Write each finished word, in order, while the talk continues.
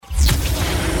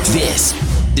This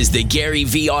is the Gary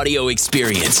V audio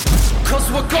experience.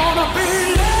 'Cause we're gonna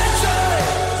be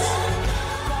legends.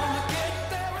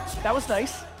 That was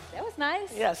nice. That was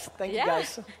nice. Yes, thank you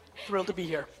guys. Thrilled to be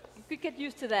here. You could get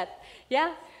used to that.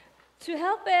 Yeah. To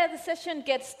help the session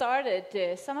get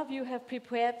started, some of you have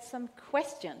prepared some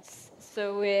questions.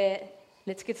 So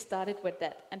let's get started with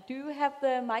that. And do you have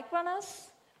the mic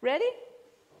runners ready?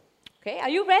 Okay, are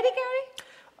you ready, Gary?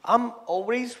 I'm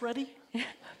always ready.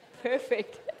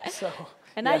 Perfect. So,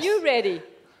 And are you ready?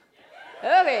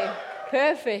 Okay,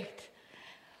 perfect.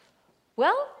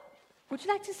 Well, would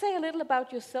you like to say a little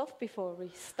about yourself before we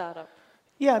start up?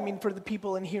 Yeah, I mean, for the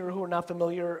people in here who are not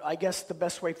familiar, I guess the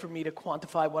best way for me to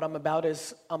quantify what I'm about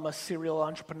is I'm a serial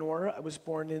entrepreneur. I was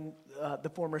born in the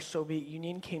former Soviet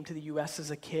Union, came to the U.S. as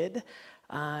a kid,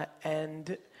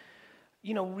 and,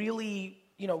 really,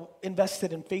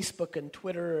 invested in Facebook and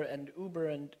Twitter and Uber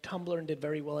and Tumblr and did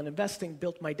very well in investing.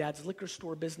 Built my dad's liquor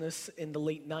store business in the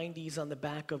late 90s on the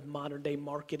back of modern-day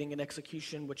marketing and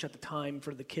execution, which at the time,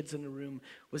 for the kids in the room,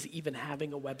 was even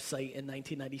having a website in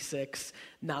 1996,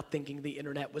 not thinking the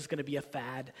internet was going to be a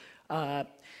fad.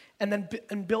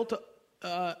 And built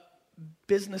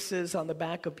businesses on the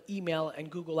back of email and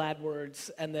Google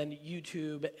AdWords and then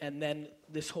YouTube and then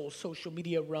this whole social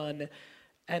media run.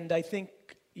 And I think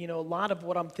a lot of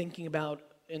what I'm thinking about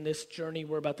in this journey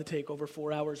we're about to take over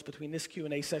 4 hours between this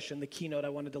Q&A session, the keynote I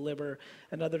want to deliver,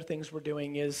 and other things we're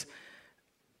doing is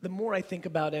the more I think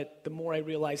about it, the more I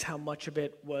realize how much of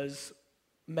it was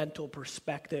mental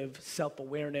perspective,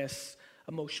 self-awareness,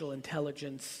 emotional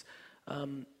intelligence.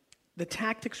 The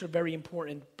tactics are very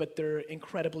important, but they're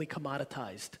incredibly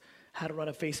commoditized. How to run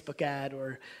a Facebook ad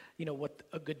or what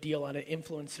a good deal on an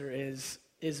influencer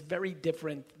is very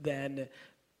different than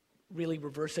really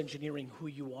reverse engineering who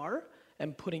you are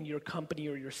and putting your company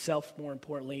or yourself, more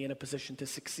importantly, in a position to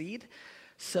succeed.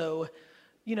 So,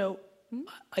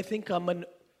 I think I'm an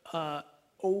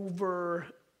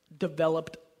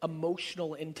overdeveloped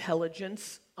emotional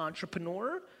intelligence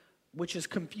entrepreneur, which is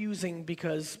confusing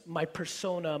because my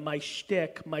persona, my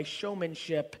shtick, my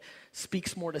showmanship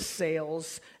speaks more to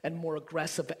sales and more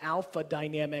aggressive alpha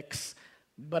dynamics.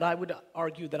 But I would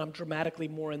argue that I'm dramatically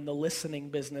more in the listening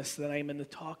business than I am in the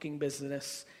talking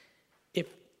business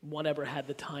if one ever had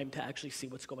the time to actually see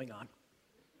what's going on.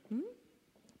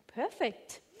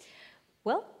 Perfect.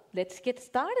 Well, let's get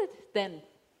started then.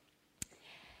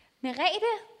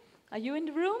 Merete, are you in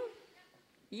the room?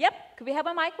 Yep. Could we have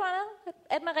a mic runner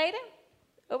at Merete?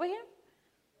 Over here.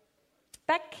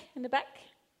 Back, in the back.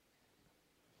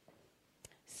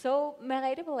 So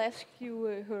Merete will ask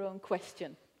you her own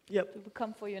question. Yep. It will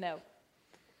come for you now.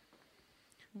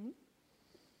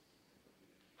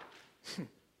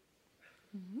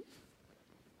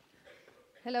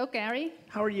 Hello, Gary.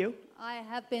 How are you? I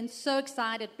have been so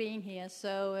excited being here.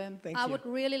 So Thank I you. would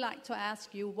really like to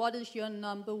ask you, what is your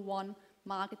number one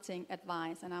marketing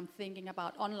advice? And I'm thinking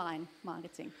about online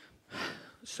marketing.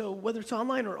 So whether it's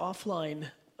online or offline,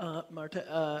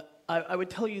 Marta, I would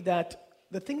tell you that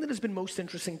the thing that has been most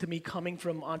interesting to me coming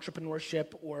from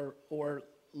entrepreneurship or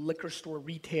liquor store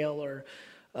retail or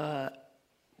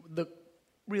the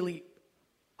really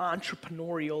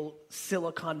entrepreneurial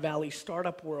Silicon Valley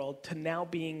startup world to now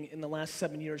being, in the last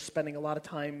 7 years, spending a lot of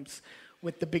times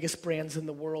with the biggest brands in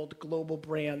the world, global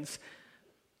brands,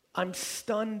 I'm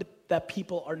stunned that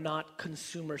people are not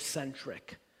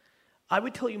consumer-centric. I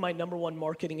would tell you my number one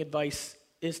marketing advice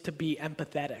is to be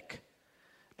empathetic.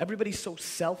 Everybody's so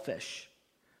selfish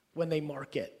when they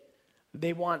market.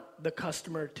 They want the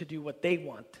customer to do what they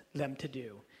want them to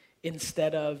do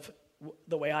instead of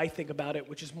the way I think about it,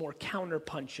 which is more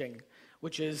counterpunching,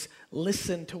 which is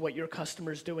listen to what your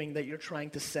customer's doing that you're trying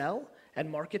to sell and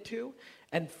market to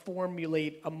and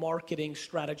formulate a marketing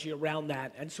strategy around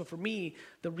that. And so for me,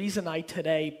 the reason I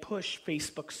today push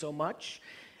Facebook so much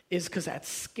is because at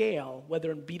scale,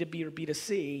 whether in B2B or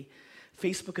B2C,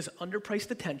 Facebook is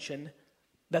underpriced attention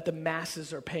that the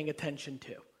masses are paying attention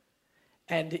to.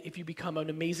 And if you become an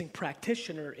amazing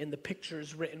practitioner in the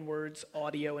pictures, written words,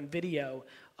 audio, and video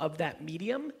of that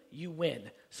medium, you win.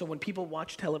 So when people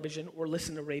watch television or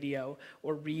listen to radio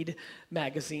or read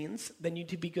magazines, then you need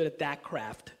to be good at that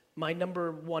craft. My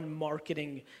number one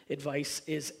marketing advice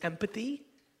is empathy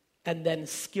and then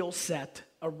skill set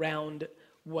around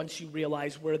once you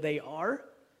realize where they are.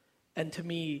 And to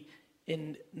me,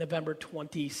 in November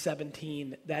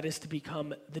 2017, that is to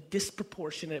become the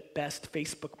disproportionate best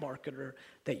Facebook marketer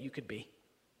that you could be.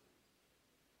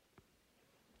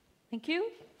 Thank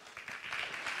you.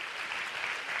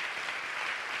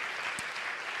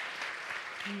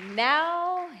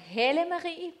 Now, Helle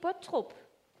Marie Bottrup,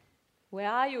 where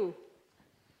are you?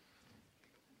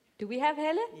 Do we have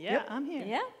Helle? Yeah, Yep. I'm here.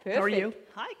 Yeah, perfect. How are you?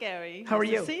 Hi, Gary. How are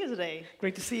Nice you? to see you today.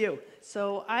 Great to see you.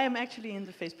 So I am actually in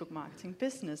the Facebook marketing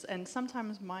business, and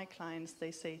sometimes my clients,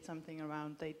 they say something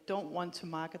around they don't want to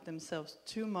market themselves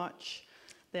too much.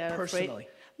 They're Personally. afraid.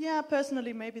 Yeah,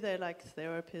 personally, maybe they're like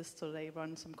therapists or they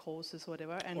run some courses or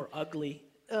whatever. And Or ugly.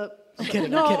 I'm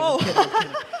kidding, no, I'm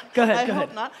kidding. Go ahead, I go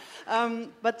hope ahead. not.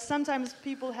 But sometimes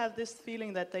people have this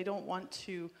feeling that they don't want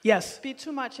to Yes. be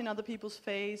too much in other people's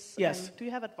face. Yes. And do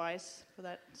you have advice for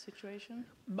that situation?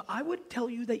 I would tell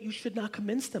you that you should not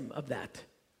convince them of that.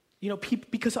 You know,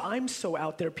 because I'm so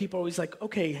out there, people are always like,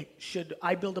 okay, should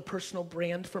I build a personal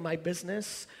brand for my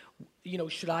business? You know,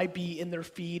 should I be in their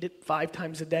feed 5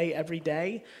 times a day, every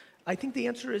day? I think the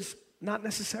answer is not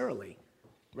necessarily,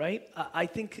 right? I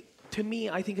think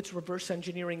it's reverse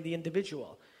engineering the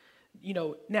individual. You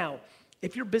know, now,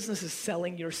 if your business is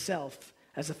selling yourself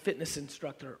as a fitness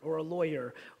instructor or a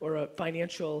lawyer or a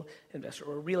financial investor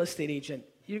or a real estate agent,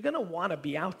 you're going to want to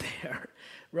be out there,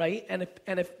 right? And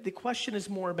if the question is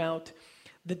more about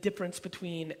the difference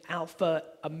between alpha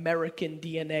American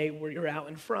DNA, where you're out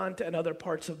in front, and other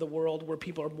parts of the world where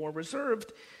people are more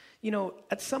reserved, you know,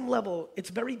 at some level, it's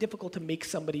very difficult to make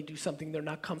somebody do something they're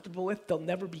not comfortable with. They'll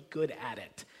never be good at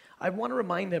it. I want to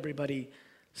remind everybody,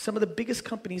 some of the biggest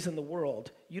companies in the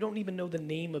world, you don't even know the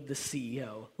name of the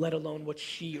CEO, let alone what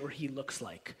she or he looks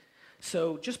like.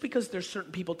 So just because there's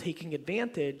certain people taking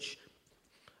advantage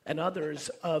and others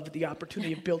of the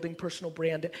opportunity of building personal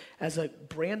brand as a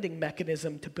branding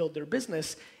mechanism to build their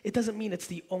business, it doesn't mean it's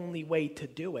the only way to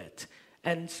do it.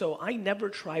 And so I never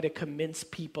try to convince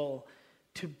people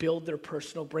to build their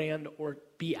personal brand or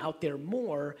be out there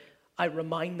more. I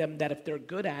remind them that if they're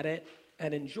good at it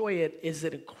and enjoy it, is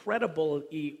it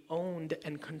incredibly owned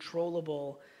and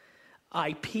controllable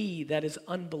IP that is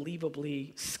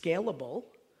unbelievably scalable.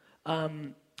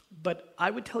 But I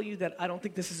would tell you that I don't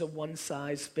think this is a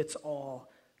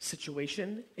one-size-fits-all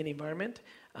situation in the environment.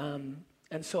 And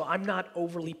so I'm not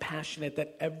overly passionate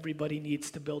that everybody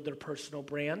needs to build their personal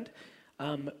brand,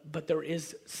 but there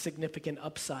is significant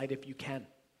upside if you can.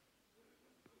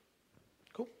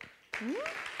 Cool.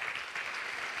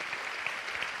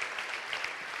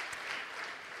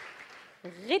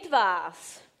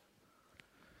 Ritvars.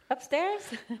 Upstairs.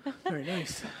 Very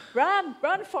nice. Run,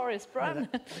 Forrest, run.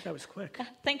 That was quick.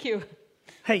 Thank you.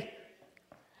 Hey.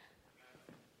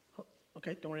 Oh,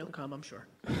 okay, don't worry, it'll come, I'm sure.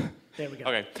 There we go.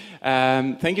 Okay.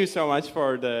 Thank you so much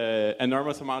for the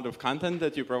enormous amount of content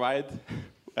that you provide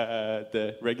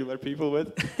the regular people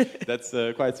with. That's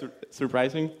quite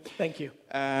surprising. Thank you.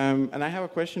 And I have a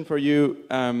question for you.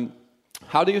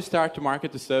 How do you start to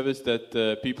market the service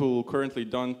that people currently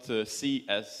don't see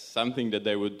as something that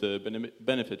they would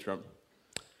benefit from?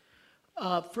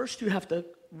 First, you have to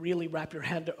really wrap your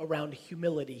head around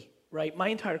humility, right? My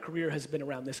entire career has been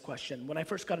around this question. When I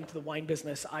first got into the wine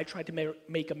business, I tried to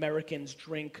make Americans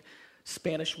drink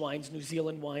Spanish wines, New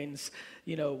Zealand wines,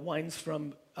 you know, wines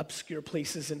from obscure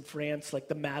places in France like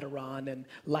the Mataron and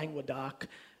Languedoc.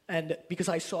 And because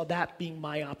I saw that being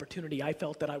my opportunity, I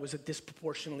felt that I was a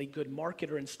disproportionately good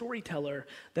marketer and storyteller,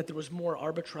 that there was more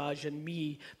arbitrage in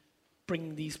me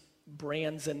bringing these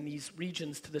brands and these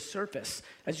regions to the surface.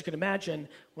 As you can imagine,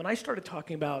 when I started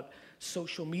talking about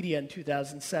social media in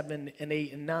 2007 and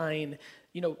 8 and 9,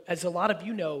 you know, as a lot of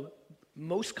you know,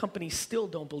 most companies still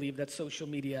don't believe that social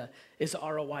media is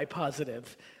ROI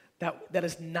positive. That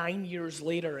is 9 years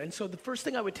later. And so the first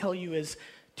thing I would tell you is,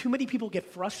 too many people get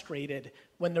frustrated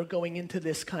when they're going into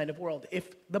this kind of world. If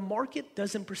the market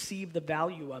doesn't perceive the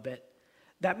value of it,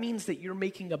 that means that you're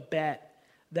making a bet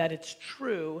that it's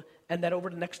true and that over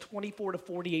the next 24 to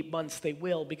 48 months they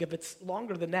will, because if it's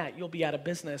longer than that, you'll be out of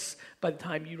business by the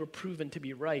time you are proven to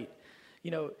be right.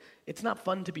 You know, it's not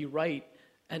fun to be right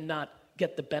and not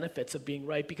get the benefits of being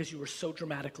right because you were so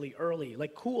dramatically early.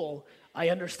 Like, cool, I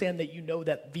understand that you know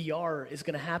that VR is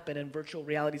going to happen and virtual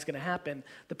reality is going to happen.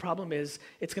 The problem is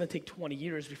it's going to take 20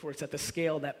 years before it's at the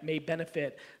scale that may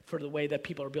benefit for the way that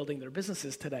people are building their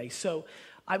businesses today. So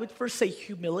I would first say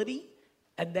humility,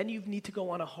 and then you need to go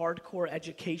on a hardcore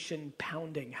education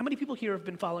pounding. How many people here have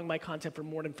been following my content for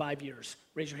more than 5 years?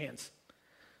 Raise your hands.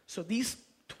 So these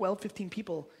 12, 15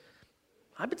 people,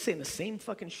 I've been saying the same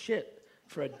fucking shit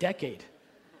for a decade.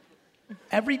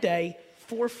 Every day,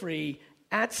 for free,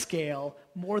 at scale,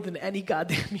 more than any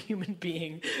goddamn human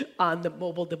being on the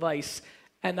mobile device.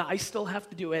 And I still have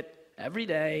to do it every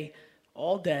day,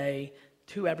 all day,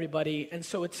 to everybody. And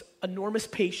so it's enormous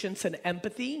patience and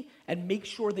empathy, and make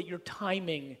sure that your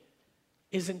timing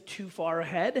isn't too far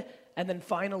ahead. And then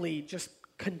finally, just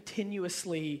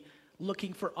continuously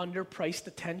looking for underpriced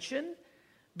attention,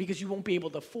 because you won't be able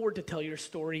to afford to tell your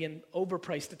story in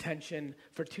overpriced attention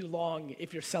for too long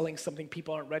if you're selling something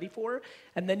people aren't ready for.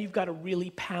 And then you've got to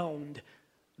really pound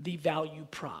the value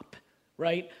prop,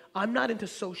 right? I'm not into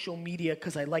social media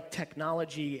because I like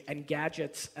technology and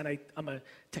gadgets, and I'm a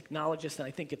technologist and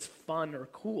I think it's fun or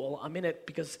cool. I'm in it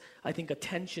because I think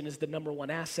attention is the number one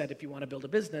asset if you want to build a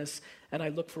business, and I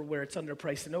look for where it's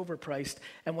underpriced and overpriced.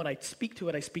 And when I speak to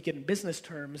it, I speak it in business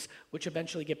terms, which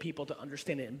eventually get people to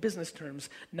understand it in business terms,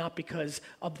 not because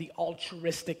of the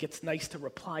altruistic, it's nice to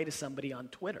reply to somebody on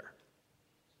Twitter.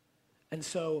 And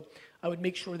so I would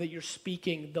make sure that you're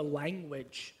speaking the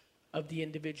language of the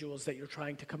individuals that you're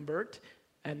trying to convert.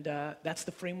 And that's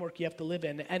the framework you have to live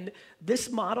in. And this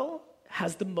model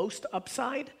has the most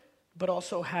upside, but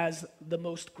also has the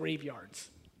most graveyards.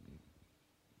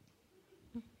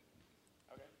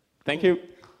 Okay. Thank you.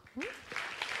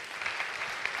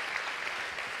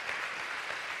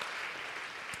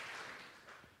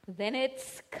 Then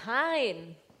it's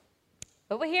Karin.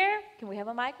 Over here. Can we have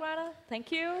a mic runner?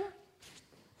 Thank you.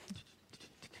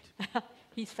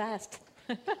 He's fast.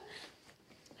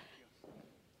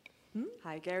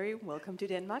 Hi, Gary. Welcome to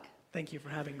Denmark. Thank you for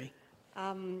having me.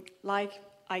 Like,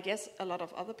 I guess, a lot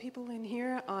of other people in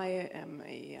here, I am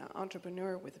an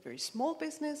entrepreneur with a very small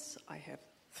business. I have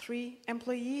 3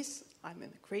 employees. I'm in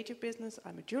the creative business.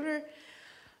 I'm a jeweler.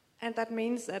 And that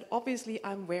means that obviously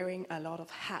I'm wearing a lot of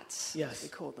hats, as we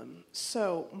call them.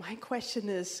 So my question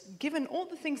is, given all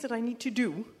the things that I need to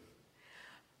do,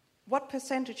 what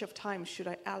percentage of time should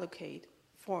I allocate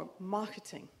for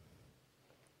marketing?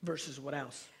 Versus what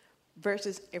else?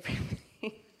 Versus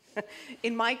everything.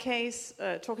 In my case,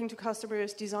 talking to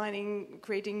customers, designing,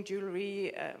 creating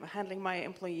jewelry, handling my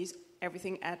employees,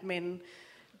 everything, admin,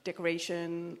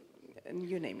 decoration, and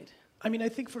you name it. I mean, I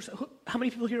think how many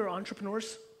people here are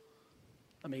entrepreneurs?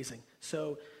 Amazing.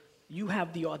 So you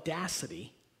have the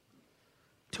audacity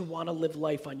to want to live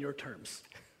life on your terms.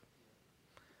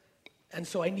 And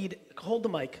so hold the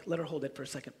mic. Let her hold it for a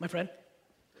second. My friend.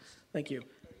 Thank you.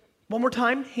 One more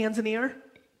time, hands in the air.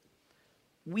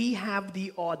 We have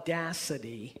the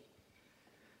audacity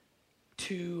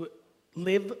to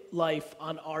live life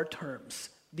on our terms.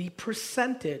 The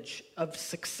percentage of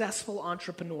successful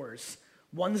entrepreneurs,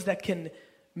 ones that can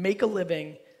make a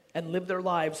living and live their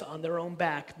lives on their own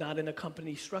back, not in a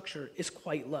company structure, is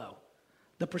quite low.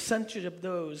 The percentage of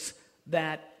those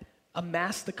that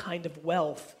amass the kind of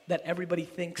wealth that everybody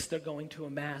thinks they're going to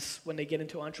amass when they get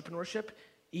into entrepreneurship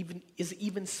is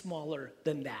even smaller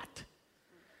than that.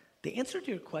 The answer to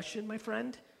your question, my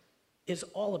friend, is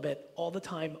all of it, all the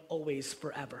time, always,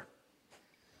 forever.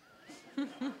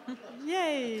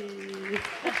 Yay!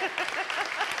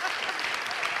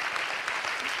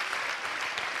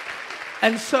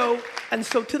 And so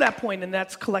to that point, and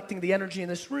that's collecting the energy in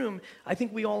this room, I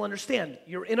think we all understand.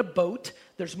 You're in a boat,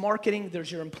 there's marketing,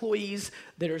 there's your employees,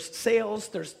 there's sales,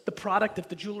 there's the product. If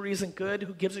the jewelry isn't good,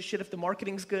 who gives a shit if the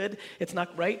marketing's good? It's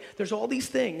not right. There's all these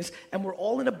things, and we're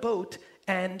all in a boat,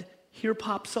 and here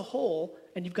pops a hole,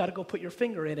 and you've got to go put your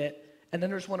finger in it. And then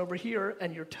there's one over here,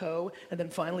 and your toe, and then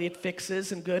finally it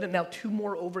fixes, and good, and now 2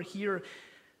 more over here.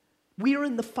 We are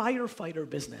in the firefighter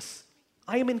business.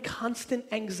 I am in constant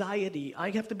anxiety. I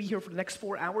have to be here for the next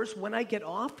 4 hours. When I get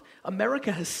off,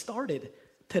 America has started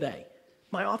today.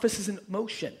 My office is in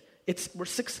motion. We're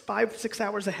 6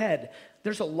 hours ahead.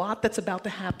 There's a lot that's about to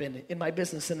happen in my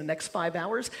business in the next 5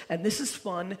 hours, and this is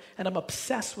fun, and I'm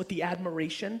obsessed with the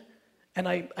admiration, and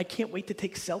I can't wait to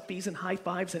take selfies and high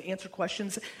fives and answer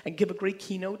questions and give a great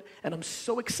keynote, and I'm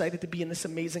so excited to be in this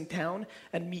amazing town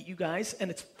and meet you guys, and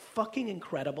it's fucking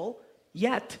incredible.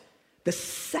 Yet, the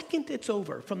second it's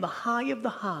over, from the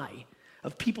high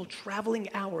of people traveling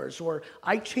hours, or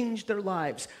I changed their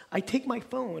lives, I take my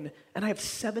phone and I have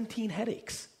 17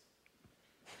 headaches.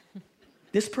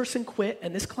 This person quit,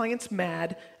 and this client's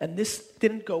mad, and this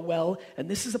didn't go well, and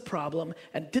this is a problem,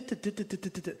 and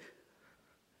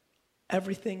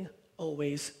everything,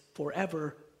 always,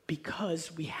 forever,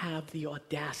 because we have the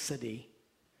audacity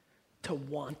to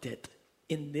want it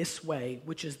in this way,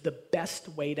 which is the best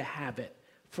way to have it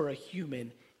for a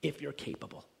human if you're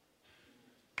capable.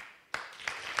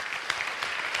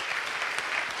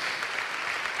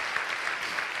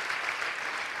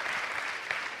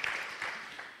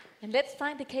 And let's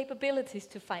find the capabilities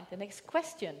to find the next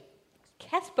question.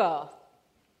 Kasper.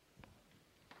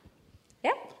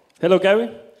 Yeah? Hello,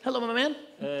 Gary. Hello, my man.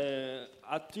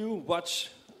 I do watch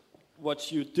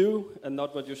what you do and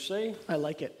not what you say. I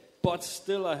like it. But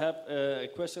still, I have a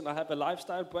question. I have a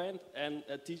lifestyle brand and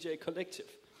a DJ collective.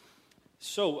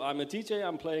 So I'm a DJ.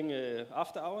 I'm playing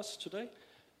after hours today.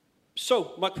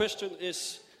 So my question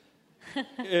is,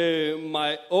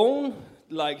 my own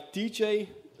like DJ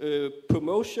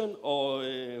promotion,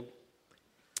 or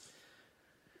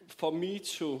for me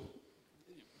to?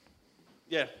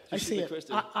 Yeah, I see the it.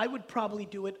 question. I would probably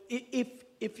do it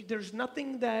if there's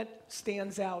nothing that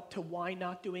stands out to why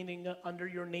not doing it under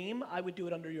your name. I would do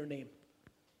it under your name.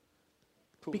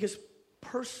 Cool. Because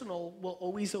personal will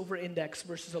always over-index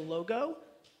versus a logo.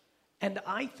 And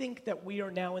I think that we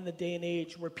are now in the day and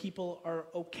age where people are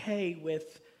okay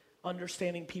with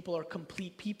understanding people are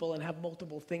complete people and have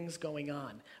multiple things going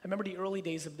on. I remember the early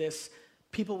days of this,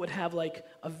 people would have like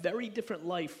a very different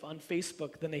life on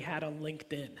Facebook than they had on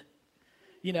LinkedIn.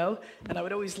 You know? And I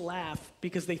would always laugh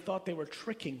because they thought they were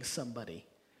tricking somebody.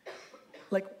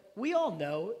 Like, we all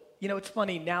know, you know, it's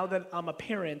funny, now that I'm a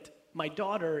parent, my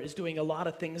daughter is doing a lot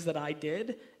of things that I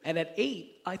did, and at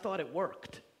 8, I thought it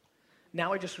worked.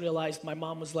 Now I just realized my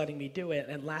mom was letting me do it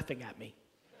and laughing at me.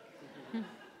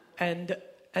 And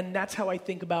that's how I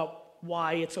think about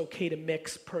why it's okay to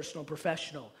mix personal and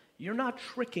professional. You're not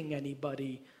tricking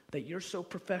anybody that you're so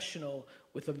professional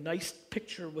with a nice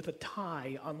picture with a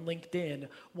tie on LinkedIn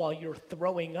while you're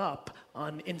throwing up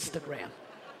on Instagram.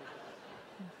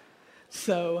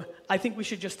 So I think we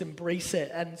should just embrace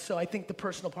it. And so I think the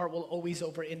personal part will always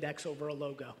over-index over a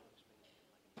logo.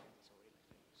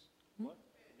 What?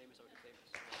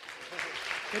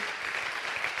 Good.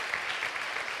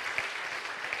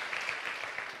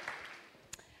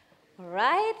 All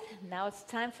right, now it's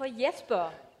time for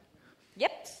Jesper.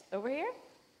 Yep, over here.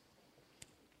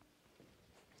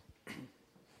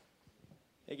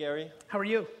 Hey, Gary. How are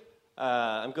you?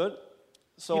 I'm good.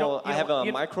 So I have a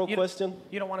micro question.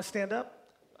 You don't want to stand up?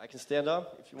 I can stand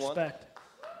up if you want. Respect.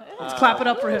 Let's clap it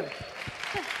up for him.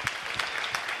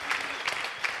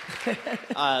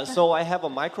 So I have a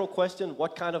micro question.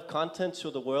 What kind of content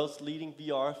should the world's leading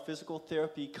VR physical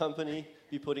therapy company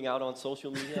be putting out on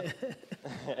social media?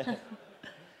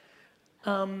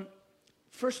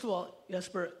 First of all,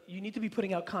 Jesper, you need to be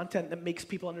putting out content that makes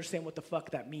people understand what the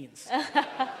fuck that means.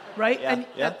 Right?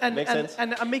 Yeah, makes sense.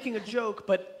 And I'm making a joke,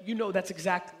 but you know that's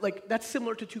that's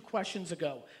similar to 2 questions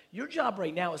ago. Your job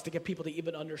right now is to get people to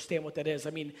even understand what that is. I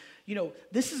mean, you know,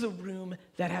 this is a room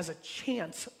that has a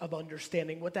chance of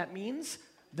understanding what that means.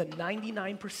 The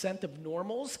 99% of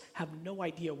normals have no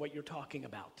idea what you're talking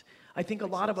about. I think a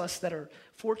lot of us that are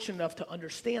fortunate enough to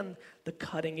understand the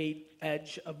cutting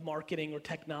edge of marketing or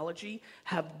technology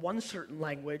have one certain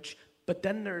language, but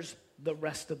then there's the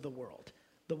rest of the world,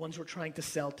 the ones we're trying to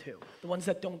sell to, the ones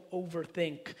that don't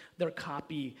overthink their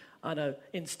copy on an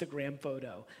Instagram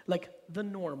photo, like the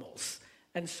normals.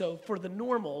 And so for the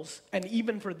normals, and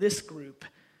even for this group,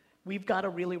 we've got to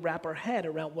really wrap our head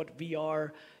around what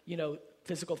VR, you know,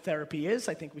 physical therapy is.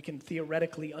 I think we can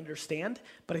theoretically understand,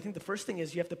 but I think the first thing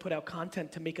is you have to put out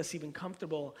content to make us even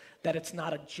comfortable that it's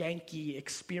not a janky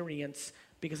experience,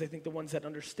 because I think the ones that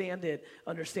understand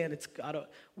it's got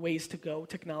ways to go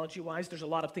technology-wise. There's a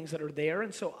lot of things that are there,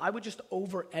 and so I would just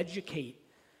over-educate.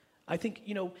 I think,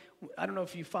 you know, I don't know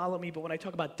if you follow me, but when I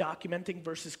talk about documenting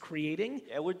versus creating.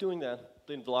 Yeah, we're doing that.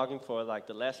 Been vlogging for like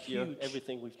the last year,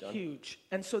 everything we've done. Huge.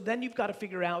 And so then you've got to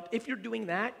figure out, if you're doing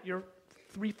that, you're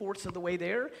 3/4 of the way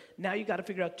there. Now you got to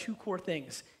figure out 2 core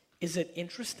things. Is it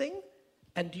interesting?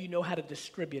 And do you know how to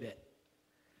distribute it?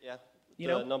 Yeah. You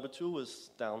know? Number 2 was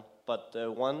down. But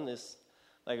 1 is,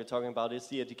 like you're talking about, is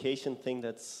the education thing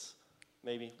that's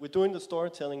maybe, we're doing the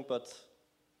storytelling, but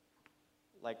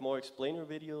like more explainer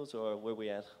videos, or where we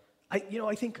at?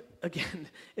 I think, again,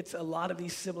 it's a lot of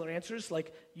these similar answers.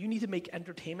 Like, you need to make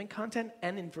entertainment content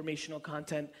and informational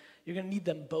content. You're going to need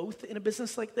them both in a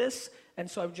business like this. And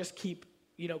so I would just keep,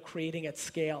 you know, creating at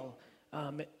scale.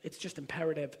 It's just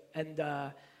imperative. And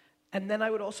then I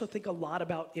would also think a lot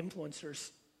about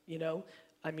influencers, you know.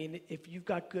 I mean, if you've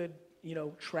got good, you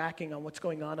know, tracking on what's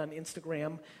going on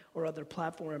Instagram or other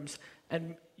platforms,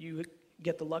 and you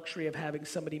get the luxury of having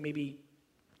somebody maybe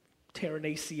tear an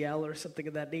ACL or something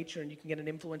of that nature, and you can get an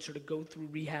influencer to go through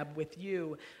rehab with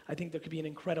you, I think there could be an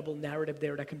incredible narrative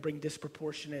there that can bring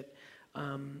disproportionate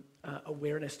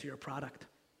awareness to your product.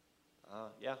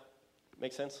 Yeah,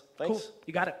 makes sense. Thanks. Cool,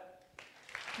 you got it.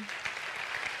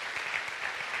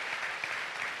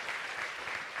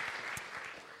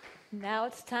 Now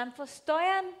it's time for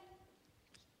Stoyan.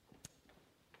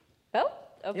 Oh,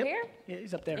 over here? Yeah,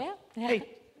 he's up there. Yeah.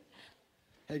 Hey.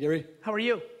 Hey, Gary. How are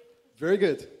you? Very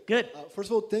good. Good. First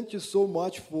of all, thank you so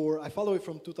much I follow you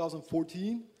from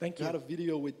 2014. Thank you. You had a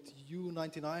video with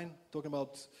U99 talking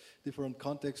about different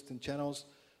contexts and channels.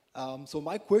 So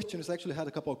my question is, actually had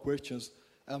a couple of questions.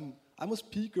 I'm a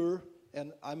speaker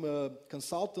and I'm a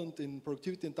consultant in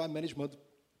productivity and time management,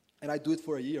 and I do it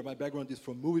for a year. My background is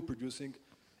from movie producing.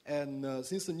 And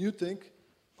since the new thing,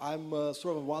 I'm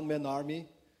sort of a one-man army,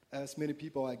 as many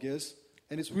people, I guess.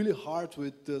 And it's really hard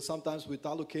with sometimes with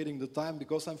allocating the time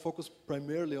because I'm focused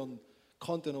primarily on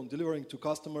content, on delivering to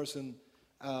customers and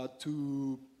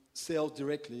to sales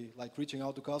directly, like reaching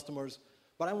out to customers.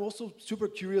 But I'm also super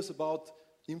curious about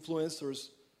influencers.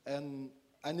 And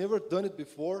I never done it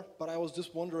before, but I was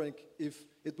just wondering if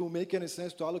it will make any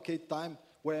sense to allocate time.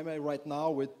 Where am I right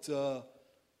now with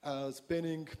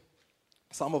spending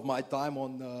some of my time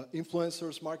on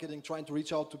influencers marketing, trying to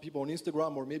reach out to people on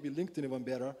Instagram or maybe LinkedIn even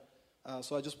better.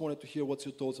 So I just wanted to hear what's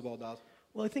your thoughts about that.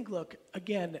 Well, I think, look,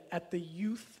 again, at the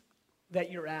youth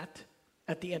that you're at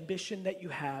the ambition that you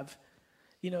have,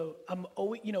 I'm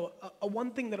always,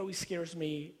 one thing that always scares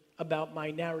me about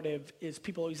my narrative is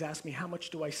people always ask me, how much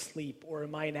do I sleep? Or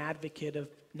am I an advocate of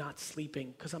not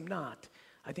sleeping? Because I'm not.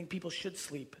 I think people should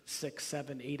sleep 6,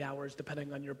 7, 8 hours,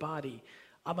 depending on your body.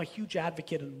 I'm a huge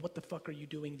advocate in what the fuck are you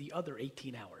doing the other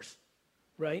 18 hours,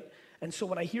 right? And so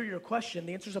when I hear your question,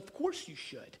 the answer is, of course you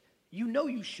should. You know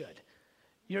you should.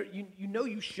 You know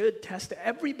you should test.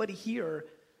 Everybody here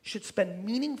should spend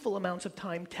meaningful amounts of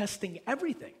time testing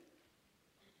everything.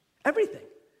 Everything.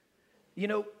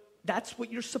 That's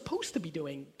what you're supposed to be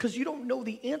doing because you don't know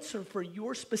the answer for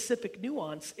your specific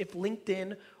nuance if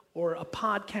LinkedIn or a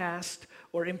podcast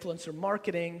or influencer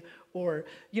marketing or,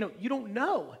 you don't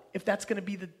know if that's going to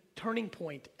be the turning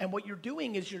point. And what you're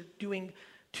doing is you're doing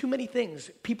too many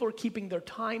things. People are keeping their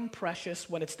time precious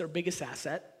when it's their biggest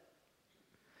asset.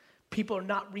 People are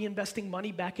not reinvesting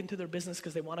money back into their business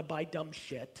because they want to buy dumb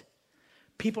shit.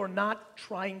 People are not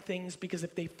trying things because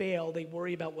if they fail, they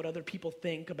worry about what other people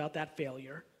think about that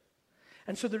failure.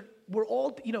 And so we're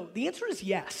all, the answer is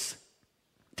yes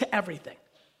to everything.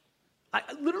 I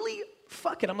literally,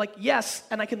 fuck it. I'm like, yes,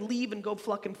 and I can leave and go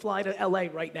fucking fly to LA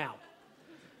right now.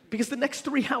 Because the next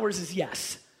 3 hours is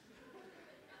yes.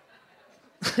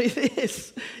 It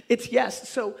is. It's yes.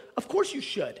 So, of course you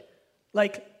should.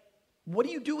 Like, what are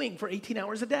you doing for 18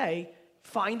 hours a day?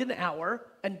 Find an hour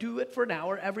and do it for an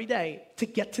hour every day to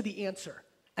get to the answer.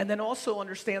 And then also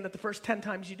understand that the first 10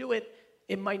 times you do it,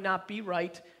 it might not be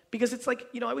right. Because it's like,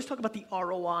 I always talk about the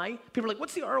ROI. People are like,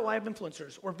 what's the ROI of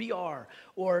influencers or VR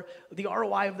or the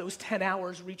ROI of those 10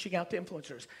 hours reaching out to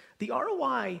influencers? The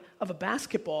ROI of a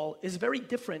basketball is very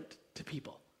different to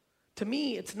people. To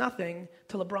me, it's nothing.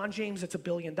 To LeBron James, it's $1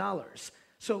 billion.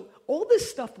 So all this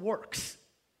stuff works.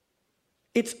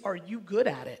 It's, are you good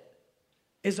at it,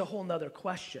 is a whole nother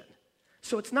question.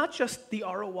 So it's not just the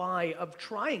ROI of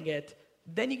trying it,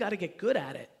 then you got to get good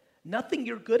at it. Nothing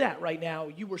you're good at right now,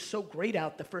 you were so great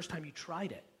at the first time you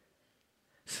tried it.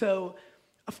 So,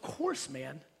 of course,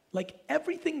 man, like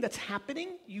everything that's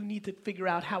happening, you need to figure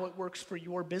out how it works for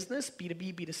your business,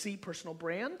 B2B, B2C, personal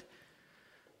brand.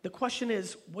 The question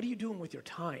is, what are you doing with your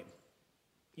time?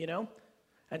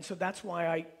 And so that's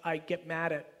why I get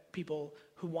mad at people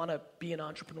who want to be an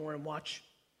entrepreneur and watch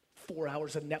 4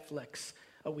 hours of Netflix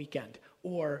a weekend.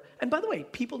 And by the way,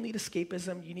 people need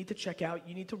escapism. You need to check out.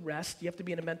 You need to rest. You have to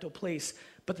be in a mental place.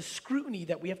 But the scrutiny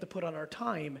that we have to put on our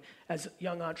time as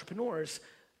young entrepreneurs,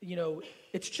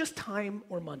 it's just time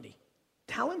or money.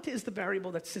 Talent is the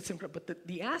variable that sits in, but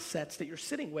the assets that you're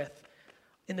sitting with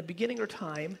in the beginning are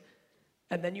time,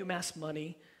 and then you amass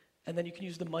money, and then you can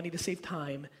use the money to save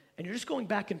time, and you're just going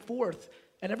back and forth,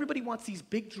 and everybody wants these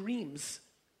big dreams,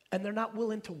 and they're not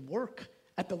willing to work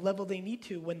at the level they need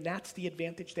to when that's the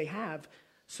advantage they have.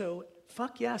 So,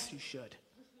 fuck yes, you should.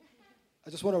 I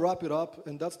just want to wrap it up,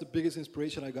 and that's the biggest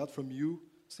inspiration I got from you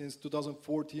since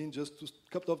 2014, just to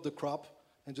cut off the crap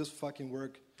and just fucking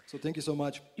work. So thank you so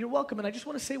much. You're welcome, and I just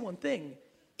want to say one thing.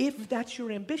 If that's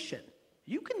your ambition,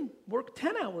 you can work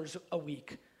 10 hours a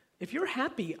week. If you're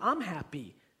happy, I'm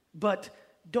happy. But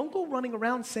don't go running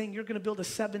around saying you're going to build a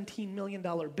 $17 million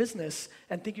business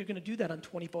and think you're going to do that on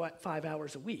 25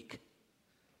 hours a week.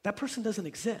 That person doesn't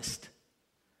exist.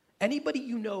 Anybody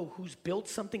you know who's built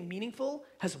something meaningful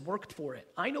has worked for it.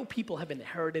 I know people have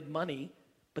inherited money,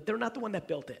 but they're not the one that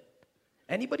built it.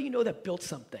 Anybody you know that built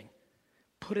something,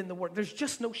 put in the work. There's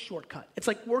just no shortcut. It's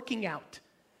like working out.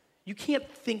 You can't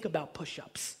think about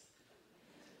push-ups.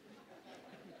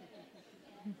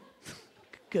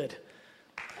 Good.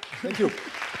 Thank you.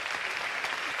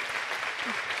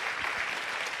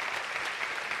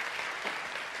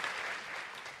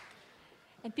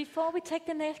 And before we take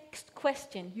the next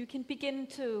question, you can begin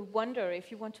to wonder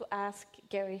if you want to ask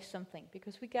Gary something,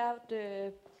 because we got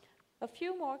a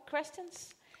few more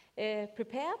questions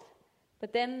prepared,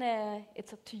 but then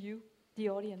it's up to you, the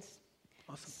audience.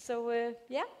 Awesome. So,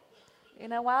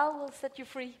 in a while we'll set you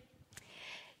free.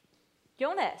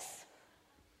 Jonas,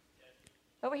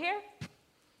 over here.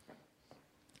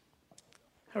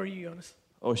 How are you, Jonas?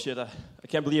 Oh shit, I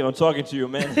can't believe I'm talking to you,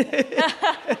 man.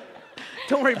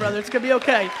 Don't worry, brother, it's gonna be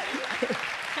okay.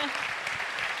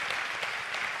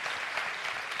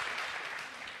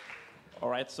 All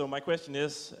right, so my question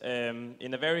is,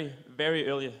 in a very, very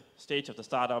early stage of the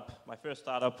startup, my first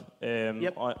startup,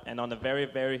 and on a very,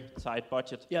 very tight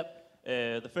budget,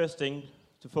 the first thing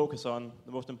to focus on,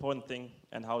 the most important thing,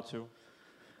 and how to?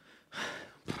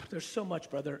 There's so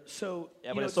much, brother. So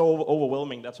yeah, but it's so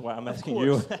overwhelming, that's why I'm asking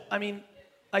you. I mean,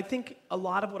 I think a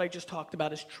lot of what I just talked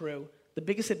about is true. The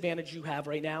biggest advantage you have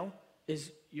right now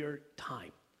is your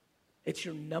time. It's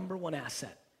your number one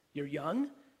asset. You're young.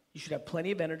 You should have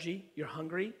plenty of energy. You're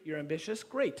hungry. You're ambitious.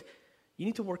 Great. You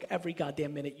need to work every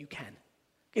goddamn minute you can.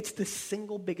 It's the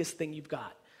single biggest thing you've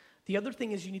got. The other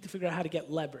thing is you need to figure out how to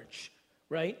get leverage,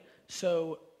 right?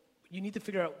 So you need to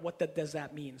figure out what does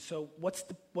that mean. So what's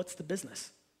the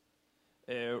business?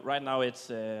 Right now it's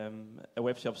a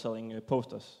web shop selling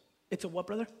posters. It's a what,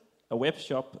 brother? A web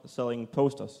shop selling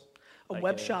posters. A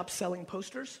web shop selling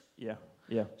posters? Yeah,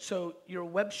 yeah. So you're a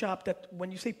web shop that, when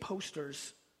you say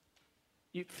posters,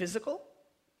 physical?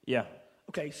 Yeah.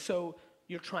 Okay, so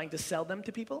you're trying to sell them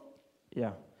to people?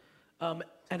 Yeah.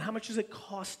 And how much does it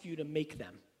cost you to make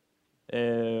them?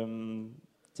 $10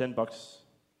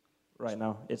 right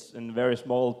now. It's in very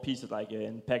small pieces, like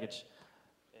in package.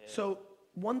 So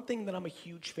one thing that I'm a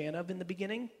huge fan of in the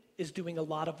beginning is doing a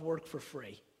lot of work for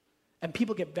free. And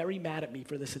people get very mad at me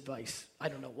for this advice. I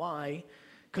don't know why,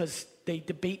 because they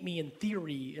debate me in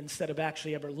theory instead of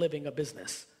actually ever living a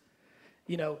business.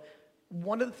 You know,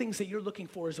 one of the things that you're looking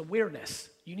for is awareness.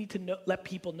 You need to let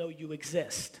people know you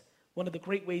exist. One of the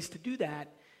great ways to do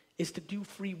that is to do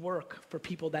free work for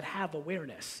people that have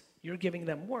awareness. You're giving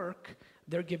them work,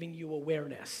 they're giving you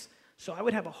awareness. So I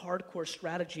would have a hardcore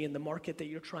strategy in the market that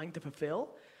you're trying to fulfill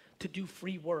to do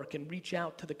free work and reach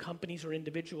out to the companies or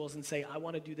individuals and say, I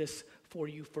want to do this for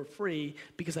you for free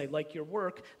because I like your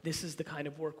work. This is the kind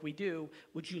of work we do.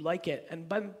 Would you like it? And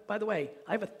by the way,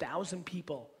 I have 1,000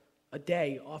 people a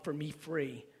day offer me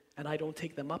free, and I don't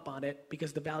take them up on it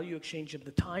because the value exchange of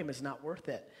the time is not worth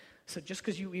it. So just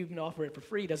because you even offer it for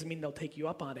free doesn't mean they'll take you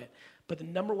up on it. But the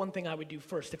number one thing I would do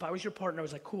first, if I was your partner, I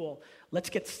was like, cool, let's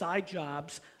get side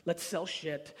jobs, let's sell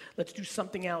shit, let's do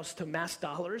something else to mass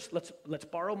dollars, let's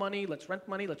borrow money, let's rent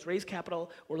money, let's raise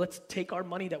capital, or let's take our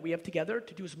money that we have together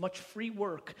to do as much free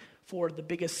work for the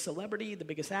biggest celebrity, the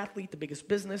biggest athlete, the biggest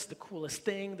business, the coolest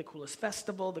thing, the coolest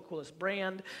festival, the coolest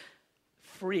brand,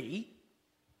 free,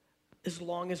 as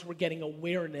long as we're getting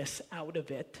awareness out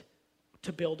of it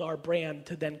to build our brand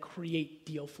to then create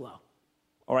deal flow.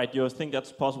 All right, you think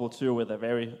that's possible too with a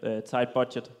very tight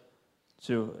budget?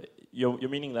 You're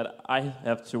meaning that I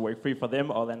have to work free for them,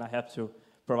 or then I have to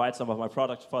provide some of my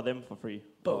products for them for free?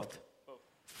 Both.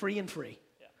 Free and free.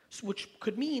 Yeah. So, which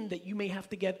could mean that you may have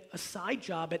to get a side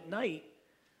job at night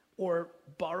or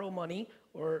borrow money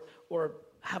or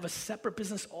have a separate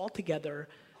business altogether,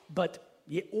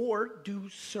 or do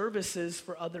services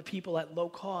for other people at low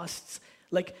costs.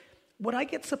 Like, what I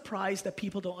get surprised that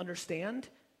people don't understand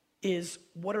is,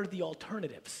 what are the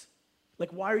alternatives? Like,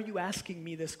 why are you asking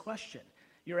me this question?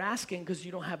 You're asking because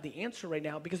you don't have the answer right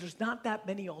now, because there's not that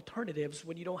many alternatives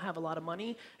when you don't have a lot of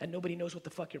money and nobody knows what the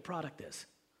fuck your product is.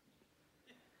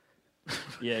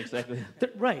 Yeah, exactly.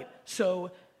 Right.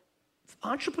 So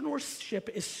entrepreneurship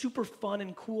is super fun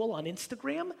and cool on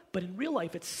Instagram, but in real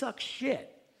life it sucks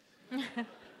shit.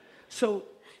 So,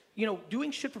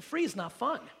 doing shit for free is not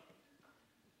fun.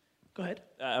 Go ahead.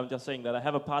 I'm just saying that I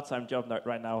have a part-time job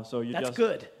right now, so That's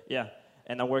good. Yeah,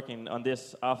 and I'm working on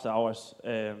this after hours.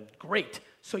 Great.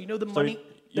 So the money.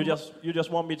 You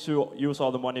just want me to use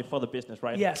all the money for the business,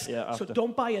 right? Yes. Yeah. So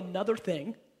don't buy another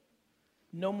thing.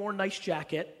 No more nice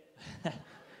jacket. That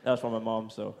was from my mom,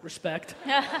 so. Respect.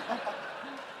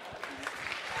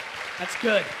 That's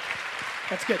good.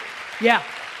 That's good. Yeah.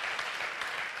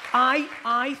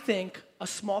 I think a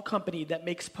small company that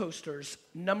makes posters,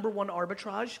 number one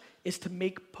arbitrage is to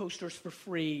make posters for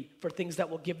free for things that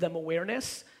will give them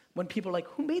awareness. When people are like,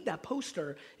 who made that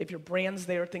poster? If your brand's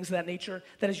there, things of that nature,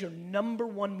 that is your number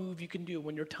one move you can do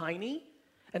when you're tiny.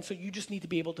 And so you just need to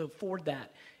be able to afford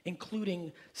that,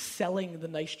 including selling the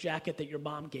nice jacket that your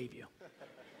mom gave you.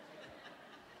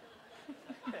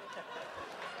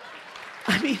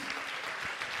 I mean...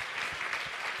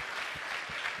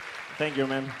 Thank you,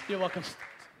 man. You're welcome.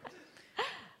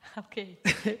 Okay.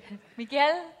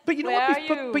 Miguel, but you know where what?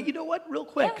 are you? But you know what? Real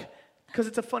quick, because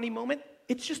it's a funny moment.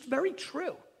 It's just very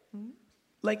true. Mm-hmm.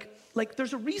 Like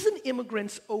there's a reason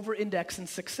immigrants over-index in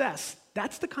success.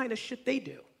 That's the kind of shit they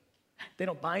do. They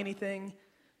don't buy anything.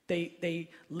 They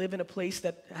live in a place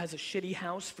that has a shitty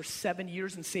house for 7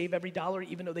 years and save every dollar,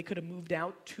 even though they could have moved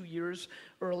out 2 years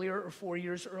earlier or 4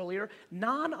 years earlier.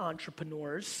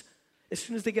 Non-entrepreneurs, as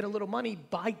soon as they get a little money,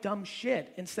 buy dumb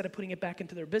shit instead of putting it back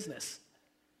into their business.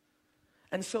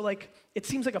 And so, like, it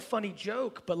seems like a funny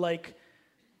joke, but like,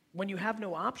 when you have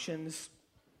no options,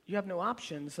 you have no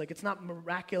options. Like, it's not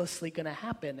miraculously going to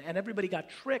happen. And everybody got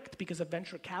tricked because of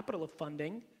venture capital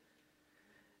funding.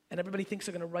 And everybody thinks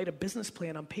they're going to write a business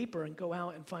plan on paper and go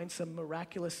out and find some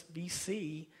miraculous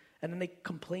VC. And then they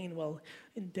complain, well,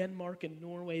 in Denmark and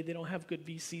Norway, they don't have good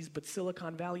VCs, but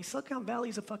Silicon Valley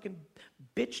is a fucking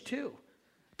bitch too.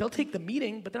 They'll take the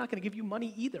meeting, but they're not going to give you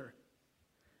money either.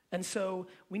 And so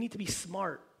we need to be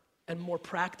smart and more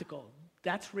practical.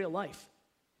 That's real life.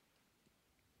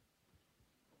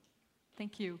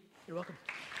 Thank you. You're welcome.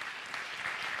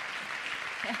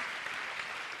 Yeah.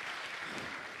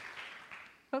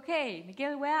 Okay,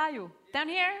 Miguel, where are you? Down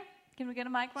here? Can we get a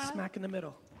mic runner? Smack in the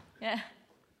middle. Yeah.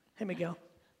 Hey, Miguel.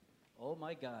 Oh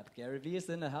my God, Gary Vee is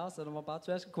in the house and I'm about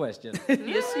to ask a question.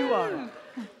 Yes, you are.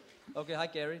 Okay, hi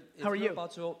Gary. How are you?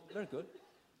 Very good.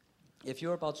 If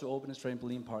you're about to open a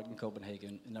trampoline park in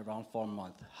Copenhagen in around 4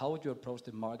 months, how would you approach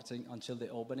the marketing until the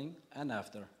opening and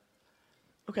after?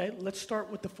 Okay, let's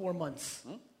start with the 4 months.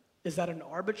 Is that an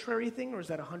arbitrary thing or is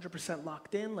that 100%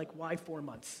 locked in? Like, why 4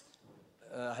 months?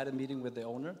 I had a meeting with the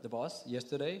owner, the boss,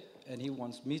 yesterday, and he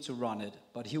wants me to run it,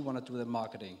 but he want to do the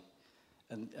marketing.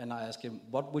 And I asked him,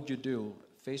 what would you do?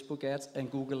 Facebook ads and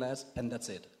Google ads, and that's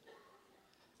it.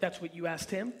 That's what you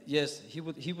asked him? Yes, he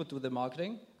would do the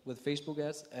marketing with Facebook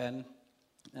ads and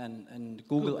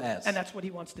Google ads. And that's what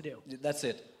he wants to do? That's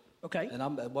it. Okay.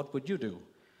 And what would you do?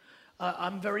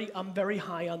 I'm very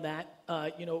high on that.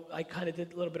 I kind of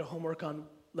did a little bit of homework on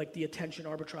like the attention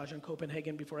arbitrage in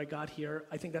Copenhagen before I got here.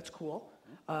 I think that's cool.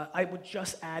 I would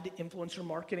just add influencer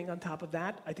marketing on top of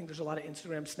that. I think there's a lot of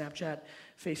Instagram, Snapchat,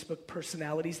 Facebook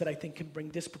personalities that I think can bring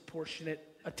disproportionate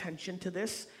attention to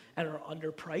this and are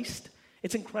underpriced.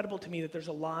 It's incredible to me that there's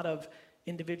a lot of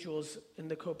individuals in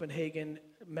the Copenhagen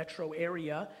metro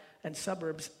area and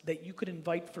suburbs that you could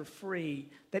invite for free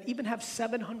that even have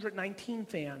 719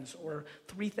 fans or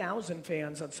 3,000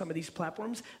 fans on some of these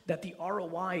platforms, that the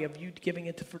ROI of you giving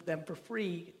it to them for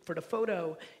free for the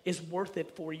photo is worth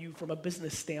it for you from a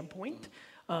business standpoint.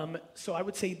 So I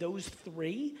would say those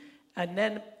three. And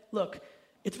then, look,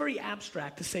 it's very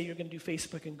abstract to say you're going to do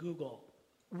Facebook and Google.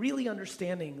 Really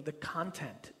understanding the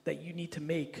content that you need to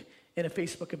make in a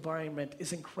Facebook environment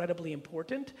is incredibly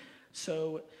important.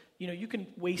 So, you can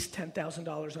waste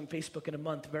 $10,000 on Facebook in a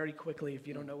month very quickly if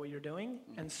you don't know what you're doing.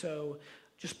 And so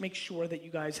just make sure that you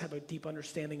guys have a deep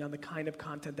understanding on the kind of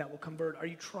content that will convert. Are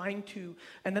you trying to,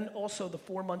 and then also the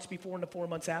 4 months before and the 4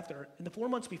 months after. In the 4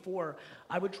 months before,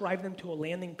 I would drive them to a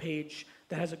landing page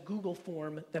that has a Google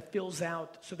form that fills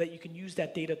out so that you can use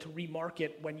that data to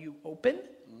remarket when you open.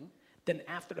 Then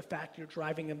after the fact, you're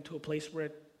driving them to a place where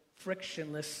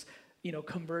frictionless,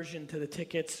 conversion to the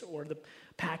tickets or the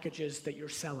packages that you're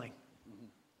selling.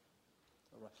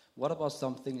 All right. What about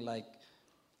something like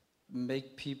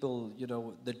make people,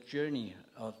 the journey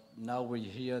of now we're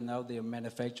here, now they're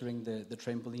manufacturing the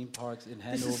trampoline parks in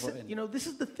Hanover. This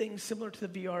is the thing similar to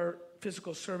the VR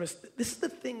physical service. This is the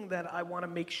thing that I want to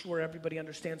make sure everybody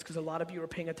understands, because a lot of you are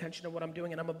paying attention to what I'm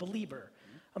doing, and I'm a believer.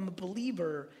 I'm a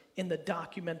believer in the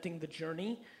documenting the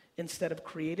journey instead of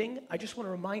creating. I just want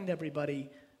to remind everybody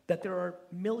that there are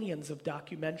millions of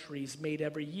documentaries made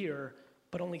every year,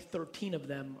 but only 13 of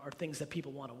them are things that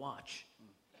people want to watch.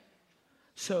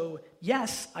 So,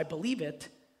 yes, I believe it,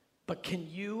 but can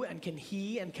you and can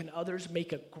he and can others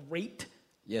make a great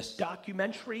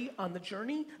documentary on the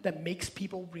journey that makes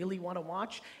people really want to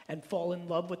watch and fall in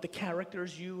love with the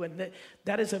characters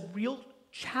that is a real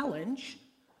challenge,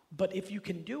 but if you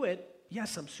can do it,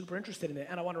 yes, I'm super interested in it.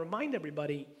 And I want to remind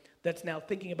everybody that's now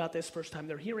thinking about this first time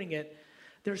they're hearing it,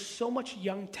 there's so much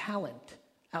young talent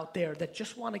out there that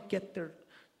just want to get their,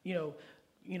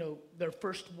 their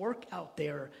first work out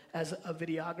there as a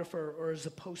videographer or as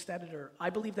a post editor.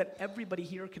 I believe that everybody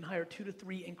here can hire 2 to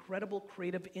 3 incredible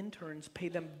creative interns, pay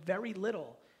them very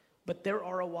little, but their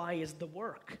ROI is the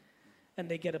work. And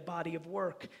they get a body of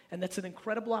work. And that's an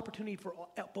incredible opportunity for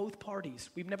both parties.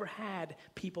 We've never had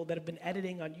people that have been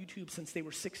editing on YouTube since they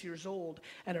were 6 years old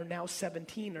and are now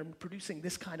 17 and producing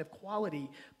this kind of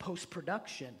quality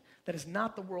post-production. That is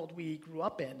not the world we grew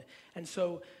up in. And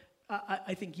so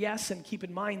I think yes, and keep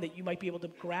in mind that you might be able to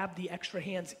grab the extra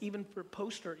hands even for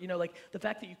poster. You know, like the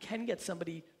fact that you can get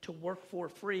somebody to work for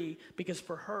free because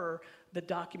for her, the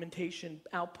documentation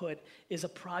output is a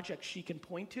project she can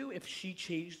point to if she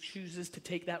chooses to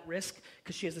take that risk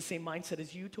because she has the same mindset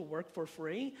as you to work for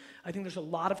free. I think there's a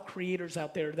lot of creators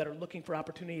out there that are looking for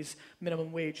opportunities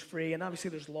minimum wage free, and obviously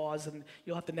there's laws and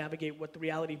you'll have to navigate what the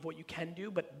reality of what you can do,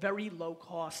 but very low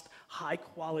cost, high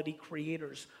quality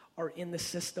creators are in the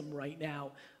system right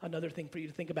now. Another thing for you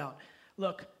to think about.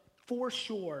 Look, for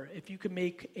sure, if you could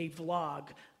make a vlog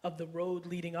of the road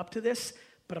leading up to this,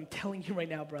 but I'm telling you right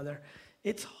now, brother,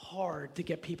 it's hard to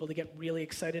get people to get really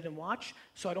excited and watch,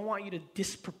 so I don't want you to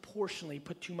disproportionately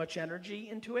put too much energy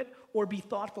into it or be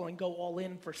thoughtful and go all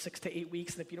in for 6 to 8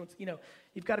 weeks, and if you don't, you know,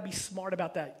 you've got to be smart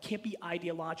about that. You can't be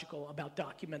ideological about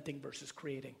documenting versus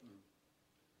creating.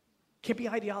 Can't be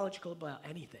ideological about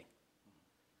anything.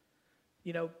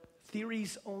 You know,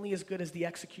 theory's only as good as the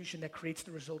execution that creates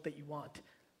the result that you want.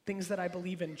 Things that I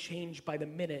believe in change by the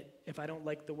minute if I don't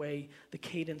like the way the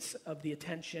cadence of the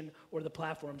attention or the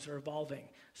platforms are evolving.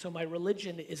 So my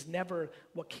religion is never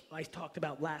what I talked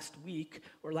about last week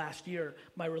or last year.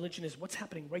 My religion is what's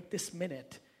happening right this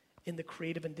minute in the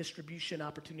creative and distribution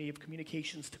opportunity of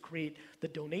communications to create the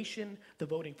donation, the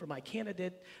voting for my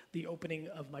candidate, the opening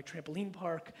of my trampoline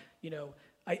park. You know,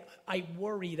 I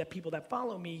worry that people that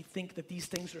follow me think that these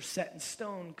things are set in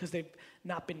stone because they've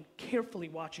not been carefully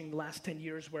watching the last 10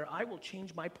 years where I will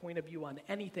change my point of view on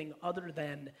anything other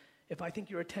than if I think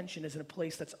your attention is in a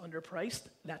place that's underpriced,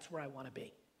 that's where I want to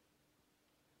be.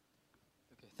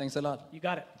 Okay, thanks a lot. You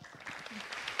got it.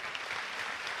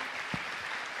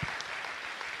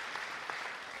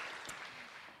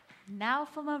 Now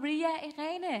for Maria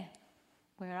Irene.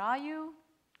 Where are you?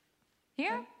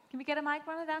 Here? Okay. Can we get a mic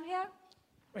runner down here?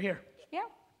 Right here. Yeah.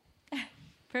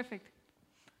 Perfect.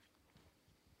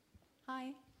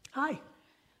 Hi. Hi.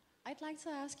 I'd like to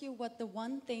ask you what the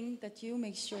one thing that you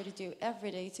make sure to do every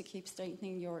day to keep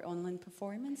strengthening your online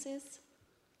performance is?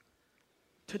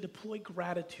 To deploy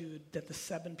gratitude that the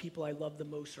 7 people I love the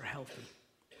most are healthy.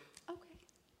 Okay.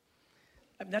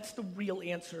 I mean, that's the real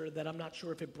answer that I'm not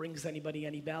sure if it brings anybody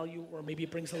any value or maybe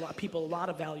it brings a lot of people a lot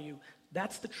of value.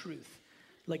 That's the truth.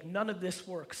 Like none of this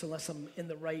works unless I'm in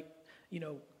the right, you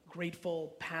know,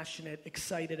 grateful, passionate,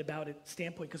 excited about it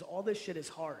standpoint, because all this shit is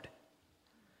hard.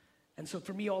 And so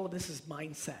for me, all of this is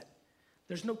mindset.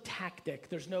 There's no tactic.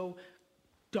 There's no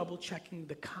double checking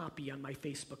the copy on my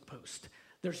Facebook post.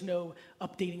 There's no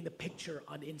updating the picture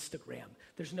on Instagram.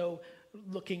 There's no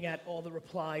looking at all the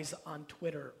replies on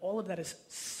Twitter. All of that is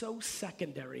so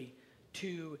secondary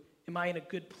to, am I in a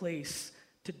good place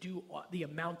to do the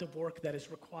amount of work that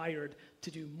is required to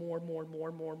do more.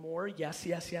 Yes.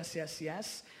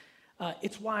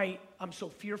 It's why I'm so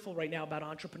fearful right now about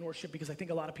entrepreneurship, because I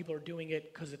think a lot of people are doing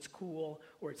it because it's cool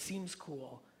or it seems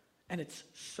cool. And it's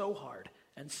so hard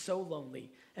and so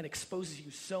lonely and exposes you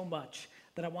so much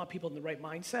that I want people in the right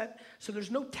mindset. So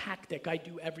there's no tactic I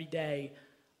do every day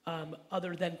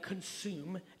other than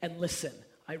consume and listen.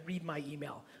 I read my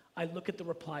email. I look at the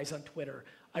replies on Twitter.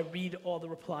 I read all the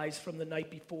replies from the night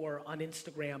before on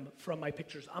Instagram from my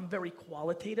pictures. I'm very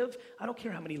qualitative. I don't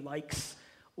care how many likes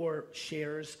or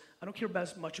shares. I don't care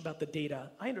as much about the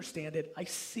data. I understand it. I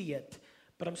see it.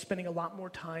 But I'm spending a lot more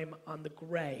time on the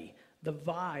gray, the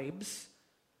vibes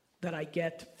that I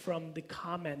get from the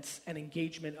comments and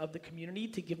engagement of the community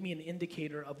to give me an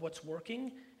indicator of what's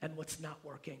working and what's not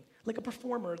working. Like a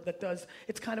performer that does,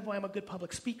 it's kind of why I'm a good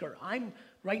public speaker. I'm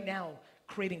right now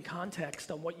creating context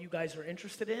on what you guys are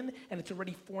interested in, and it's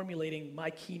already formulating my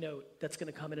keynote that's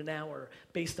gonna come in an hour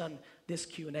based on this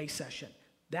Q&A session.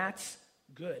 That's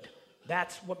good.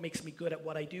 That's what makes me good at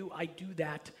what I do. I do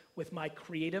that with my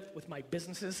creative, with my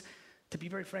businesses, to be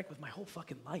very frank, with my whole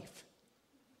fucking life.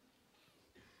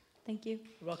 Thank you.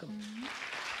 You're welcome. Mm-hmm.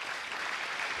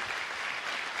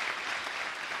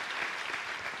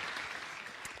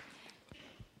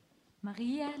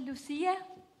 Maria Lucia.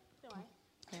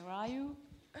 Where are you?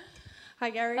 Hi,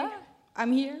 Gary.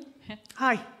 I'm here.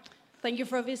 Hi. Thank you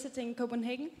for visiting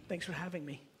Copenhagen. Thanks for having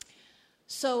me.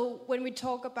 So when we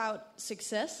talk about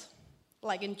success,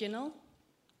 like in general,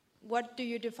 what do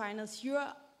you define as your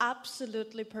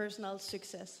absolutely personal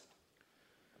success?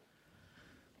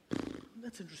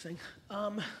 That's interesting.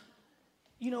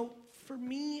 You know, for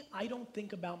me, I don't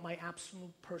think about my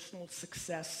absolute personal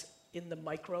success in the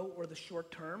micro or the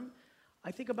short term. I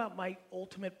think about my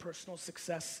ultimate personal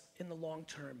success in the long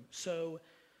term. So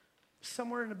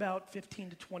somewhere in about 15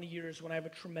 to 20 years, when I have a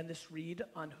tremendous read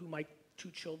on who my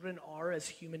 2 children are as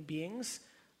human beings,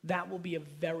 that will be a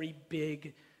very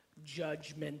big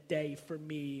judgment day for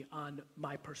me on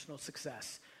my personal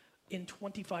success. in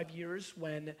 25 years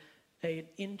when an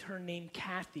intern named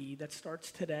Kathy that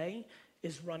starts today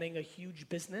is running a huge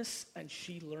business, and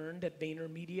she learned at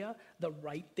VaynerMedia the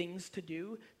right things to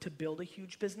do to build a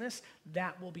huge business,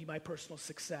 that will be my personal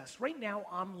success. Right now,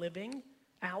 I'm living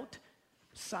out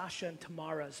Sasha and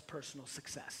Tamara's personal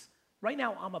success. Right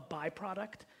now, I'm a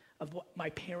byproduct of my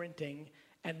parenting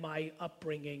and my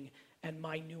upbringing and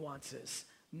my nuances.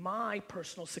 My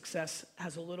personal success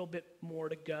has a little bit more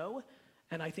to go,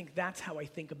 and I think that's how I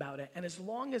think about it. And as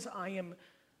long as I am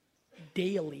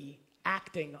daily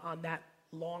acting on that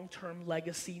long-term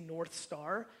legacy North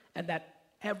Star, and that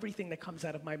everything that comes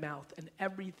out of my mouth and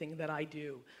everything that I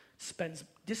do spends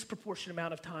disproportionate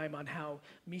amount of time on how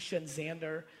Misha and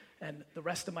Xander and the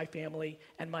rest of my family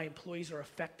and my employees are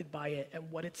affected by it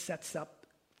and what it sets up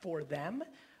for them,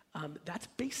 that's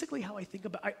basically how I think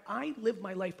about it. I live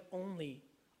my life only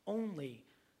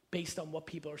based on what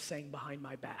people are saying behind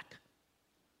my back,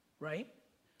 right?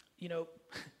 You know,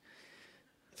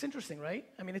 it's interesting, right?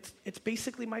 I mean, it's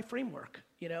basically my framework,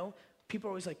 you know? People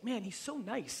are always like, man, he's so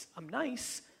nice. I'm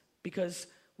nice because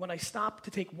when I stop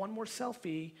to take one more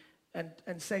selfie and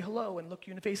say hello and look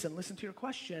you in the face and listen to your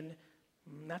question,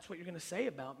 that's what you're going to say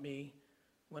about me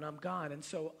when I'm gone. And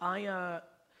so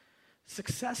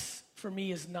success for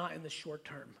me is not in the short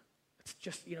term. It's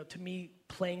just, you know, to me,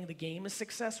 playing the game is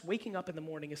success. Waking up in the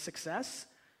morning is success.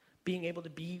 Being able to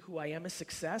be who I am is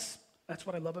success. That's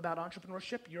what I love about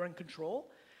entrepreneurship. You're in control.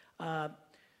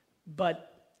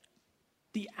 But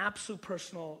the absolute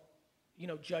personal, you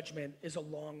know, judgment is a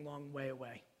long, long way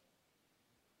away.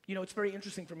 You know, it's very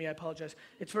interesting for me. I apologize.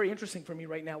 It's very interesting for me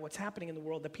right now what's happening in the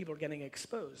world, that people are getting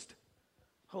exposed.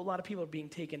 A whole lot of people are being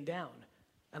taken down.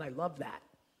 And I love that.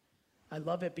 I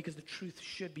love it because the truth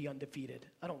should be undefeated.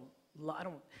 I don't,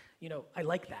 you know, I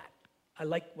like that. I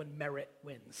like when merit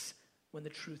wins, when the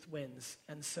truth wins.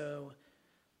 And so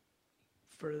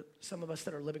for some of us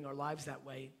that are living our lives that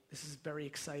way, this is very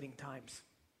exciting times.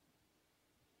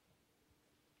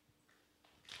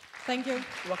 Thank you. You're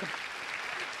welcome.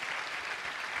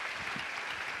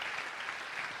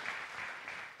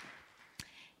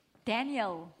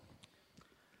 Daniel.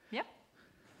 Yep.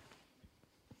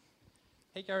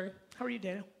 Hey, Gary. How are you,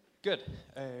 Daniel? Good.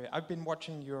 I've been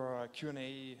watching your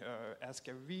Q&A, Ask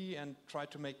Gary V, and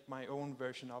tried to make my own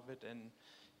version of it.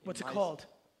 What's it called?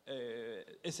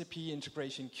 SAP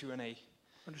Integration Q&A.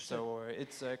 Understood. So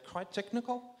it's quite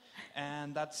technical,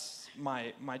 and that's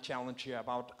my challenge here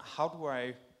about how do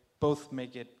I both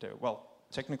make it,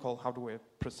 technical, how do I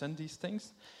present these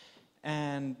things,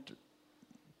 and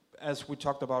as we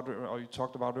talked about, or you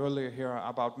talked about earlier here,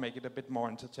 about make it a bit more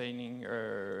entertaining.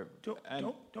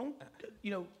 Don't, you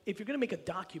know, if you're going to make a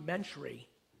documentary,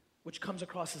 which comes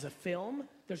across as a film,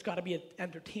 there's got to be an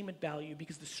entertainment value,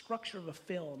 because the structure of a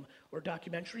film or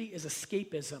documentary is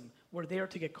escapism. We're there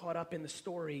to get caught up in the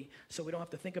story, so we don't have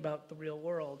to think about the real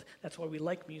world. That's why we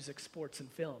like music, sports,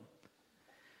 and film.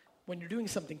 When you're doing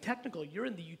something technical, you're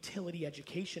in the utility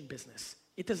education business.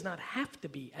 It does not have to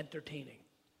be entertaining.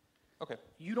 Okay.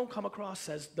 You don't come across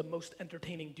as the most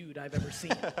entertaining dude I've ever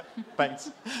seen.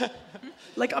 Thanks.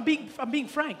 Like, I'm being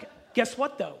frank. Guess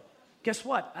what, though? Guess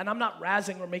what? And I'm not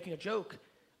razzing or making a joke.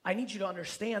 I need you to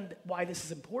understand why this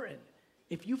is important.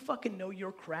 If you fucking know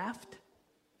your craft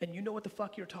and you know what the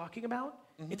fuck you're talking about,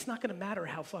 it's not going to matter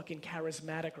how fucking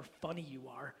charismatic or funny you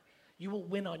are. You will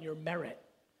win on your merit.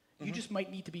 You just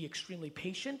might need to be extremely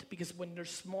patient, because when there's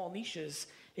small niches,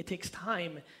 it takes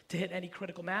time to hit any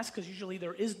critical mass, because usually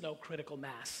there is no critical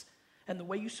mass. And the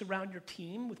way you surround your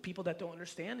team with people that don't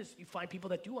understand is you find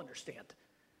people that do understand.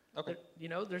 Okay. You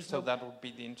know, there's so that would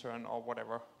be the intern or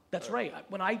whatever. That's right.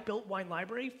 When I built Wine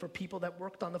Library for people that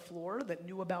worked on the floor that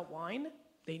knew about wine,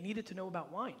 they needed to know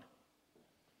about wine.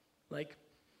 Like,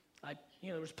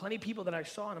 there was plenty of people that I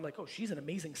saw, and I'm like, oh, she's an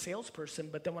amazing salesperson.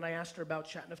 But then when I asked her about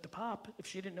Chateauneuf de Pape, if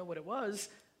she didn't know what it was,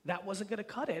 that wasn't going to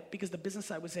cut it, because the business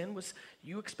I was in was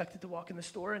you expected to walk in the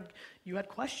store and you had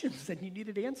questions and you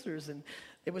needed answers, and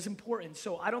it was important.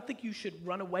 So I don't think you should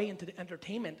run away into the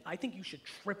entertainment. I think you should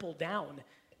triple down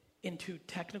into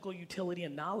technical utility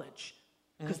and knowledge,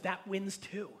 because that wins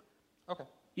too. Okay.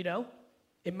 You know,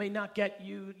 it may not get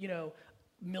you,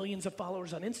 millions of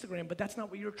followers on Instagram, but that's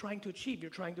not what you're trying to achieve. You're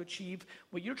trying to achieve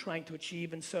what you're trying to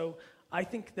achieve. And so I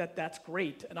think that that's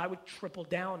great. And I would triple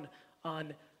down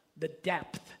on the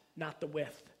depth, not the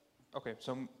width. Okay,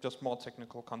 so just more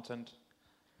technical content.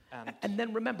 And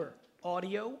then remember,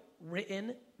 audio,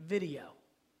 written, video.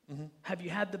 Have you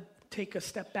had to take a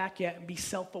step back yet and be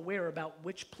self-aware about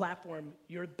which platform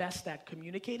you're best at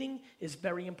communicating is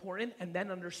very important, and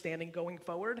then understanding going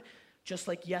forward, just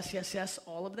like yes,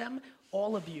 all of them,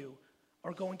 all of you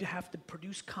are going to have to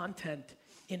produce content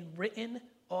in written,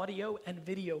 audio, and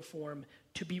video form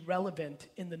to be relevant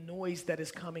in the noise that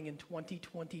is coming in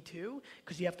 2022,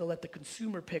 because you have to let the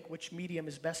consumer pick which medium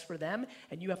is best for them,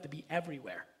 and you have to be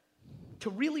everywhere to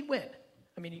really win.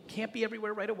 I mean, you can't be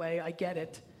everywhere right away, I get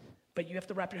it, but you have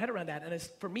to wrap your head around that. And as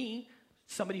for me,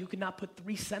 somebody who could not put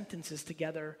 3 sentences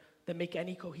together that make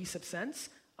any cohesive sense,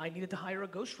 I needed to hire a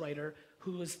ghostwriter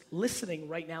who is listening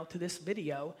right now to this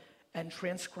video and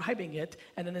transcribing it,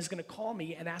 and then is going to call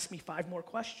me and ask me 5 more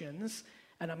questions,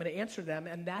 and I'm going to answer them,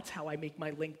 and that's how I make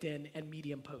my LinkedIn and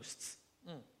Medium posts.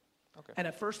 Okay. And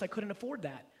at first, I couldn't afford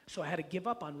that, so I had to give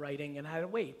up on writing and I had to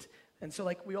wait. And so,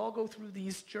 like, we all go through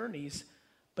these journeys,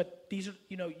 but these are,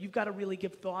 you know, you've got to really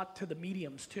give thought to the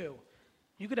mediums too.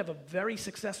 You could have a very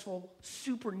successful,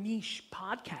 super niche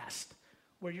podcast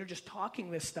where you're just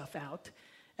talking this stuff out,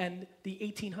 and the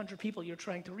 1,800 people you're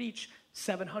trying to reach,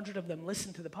 700 of them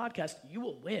listen to the podcast. You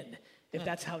will win if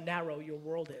that's how narrow your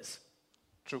world is.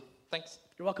 True. Thanks.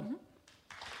 You're welcome.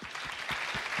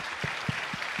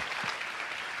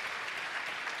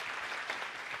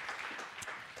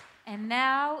 And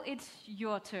now it's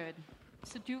your turn.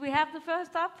 So do we have the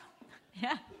first up?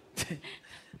 Yeah.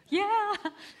 Yeah.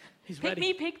 He's pick ready.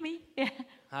 me, pick me. Yeah.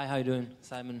 Hi, how you doing?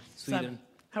 Simon, Sweden. Simon,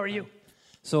 how are you?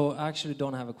 So I actually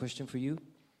don't have a question for you.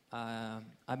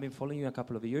 I've been following you a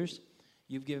couple of years.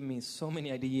 You've given me so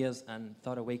many ideas and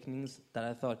thought awakenings that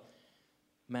I thought,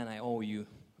 man, I owe you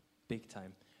big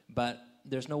time. But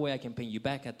there's no way I can pay you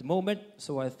back at the moment,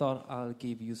 so I thought I'll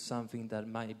give you something that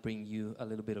might bring you a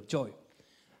little bit of joy.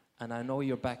 And I know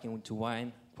you're back into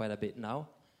wine quite a bit now,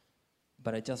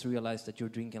 but I just realized that you're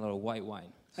drinking a lot of white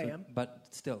wine. So, I am. But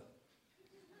still.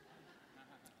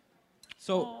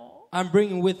 So I'm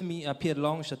bringing with me a Pied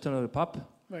Long Chateau de Pape.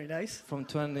 Very nice. From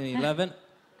 2011.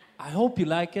 I hope you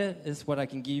like it. It's what I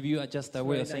can give you. Just a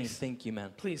way very of saying nice. thank you,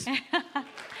 man. Please.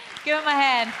 Give him a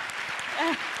hand.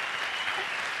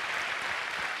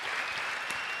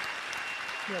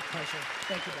 Real pleasure.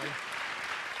 Thank you, buddy.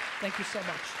 Thank you so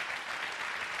much.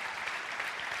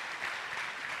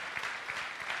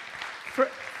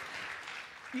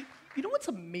 You know what's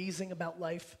amazing about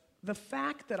life? The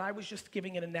fact that I was just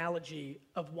giving an analogy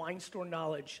of wine store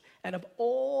knowledge, and of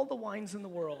all the wines in the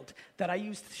world, that I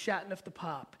used Chateauneuf de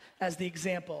Pape as the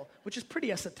example, which is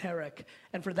pretty esoteric,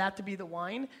 and for that to be the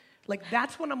wine, like,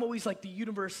 that's when I'm always like, the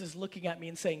universe is looking at me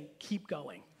and saying, keep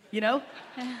going, you know?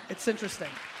 It's interesting.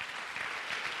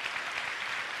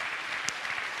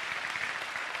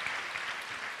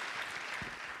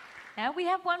 Now we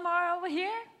have one more over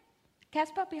here.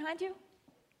 Casper, behind you.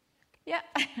 Yeah.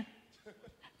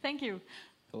 Thank you.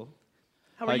 Cool.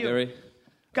 How are Hi, you? Gary.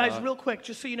 Guys, real quick,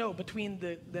 just so you know, between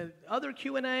the other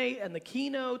Q&A and the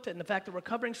keynote and the fact that we're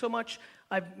covering so much,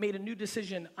 I've made a new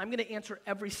decision. I'm going to answer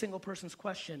every single person's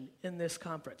question in this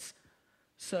conference.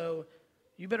 So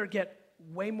you better get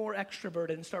way more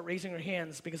extroverted and start raising your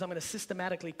hands, because I'm going to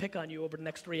systematically pick on you over the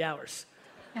next 3 hours.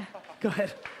 Go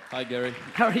ahead. Hi, Gary.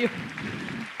 How are you?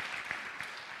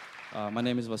 My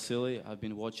name is Vasily. I've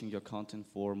been watching your content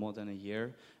for more than a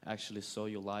year. I actually saw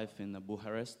you live in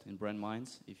Bucharest, in Brand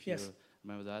Minds, if you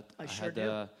remember that. I sure had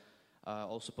do.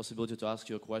 Also possibility to ask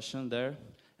you a question there.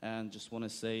 And just want to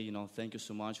say, you know, thank you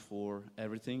so much for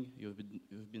everything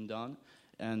you've been done.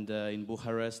 And in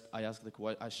Bucharest,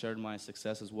 I shared my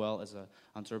success as well as an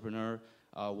entrepreneur,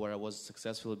 where I was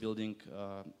successfully building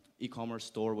e-commerce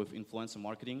store with influencer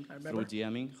marketing through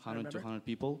DMing 100 to 100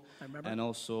 people. And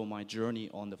also my journey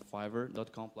on the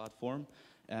Fiverr.com platform.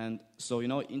 And so, you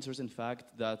know, interesting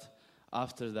fact that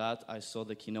after that, I saw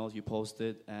the keynote you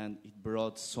posted, and it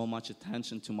brought so much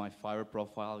attention to my Fiverr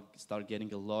profile. Started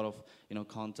getting a lot of, you know,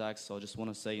 contacts. So I just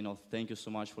want to say, you know, thank you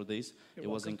so much for this. You're it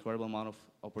was an welcome. incredible amount of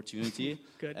opportunity.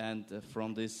 Good. And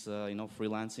from this, you know,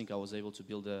 freelancing, I was able to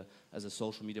build as a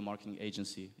social media marketing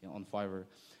agency, you know, on Fiverr.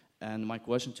 And my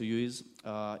question to you is,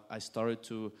 I started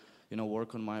to, you know,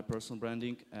 work on my personal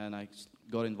branding, and I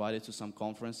got invited to some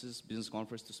conferences, business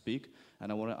conferences, to speak.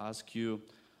 And I want to ask you,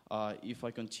 if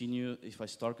I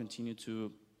start continue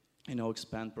to, you know,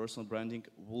 expand personal branding,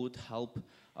 will it help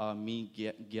me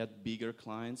get bigger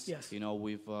clients? Yes. You know,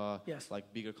 with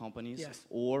like bigger companies. Yes.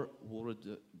 Or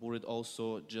would it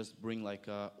also just bring like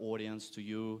an audience to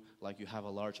you, like you have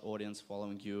a large audience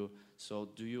following you? So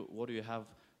what do you have,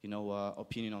 you know,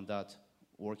 opinion on that?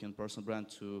 Working personal brand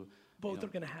to Both are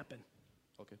going to happen.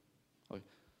 Okay.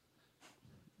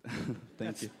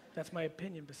 Thank you. That's my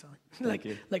opinion, Vasily. Thank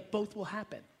you. Like both will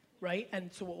happen, right?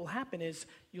 And so what will happen is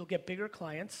you'll get bigger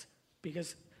clients,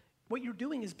 because what you're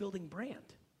doing is building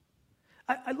brand.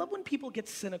 I love when people get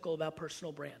cynical about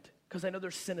personal brand, because I know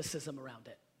there's cynicism around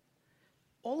it.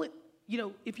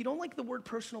 if you don't like the word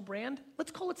personal brand,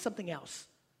 let's call it something else.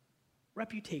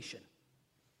 Reputation.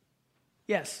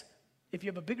 Yes, if you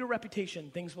have a bigger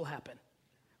reputation, things will happen,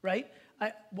 right?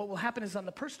 What will happen is on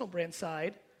the personal brand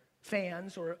side,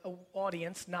 fans or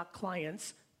audience, not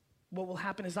clients, what will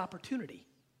happen is opportunity.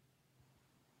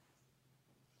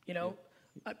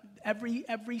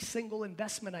 Every single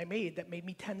investment I made that made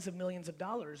me tens of millions of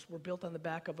dollars were built on the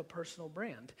back of a personal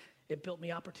brand. It built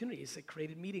me opportunities. It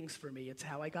created meetings for me. It's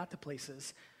how I got to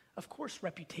places. Of course,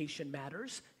 reputation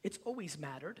matters. It's always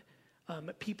mattered.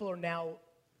 People are now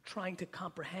trying to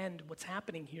comprehend what's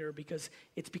happening here because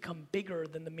it's become bigger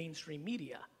than the mainstream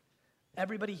media.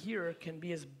 Everybody here can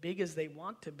be as big as they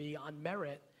want to be on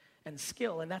merit and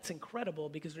skill, and that's incredible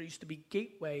because there used to be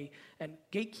gateway and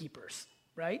gatekeepers,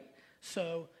 right?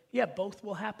 So, yeah, both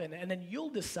will happen, and then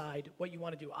you'll decide what you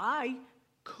want to do. I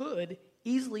could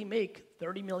easily make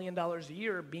 $30 million a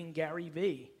year being Gary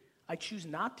V. I choose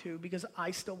not to because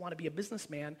I still want to be a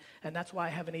businessman, and that's why I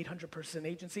have an 800-person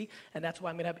agency, and that's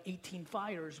why I'm going to have 18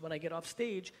 fires when I get off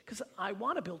stage, because I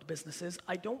want to build businesses.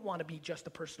 I don't want to be just a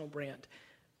personal brand.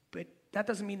 But that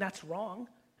doesn't mean that's wrong,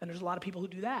 and there's a lot of people who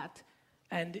do that.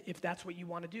 And if that's what you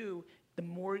want to do, the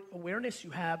more awareness you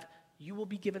have, you will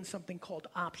be given something called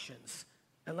options.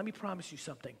 And let me promise you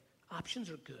something. Options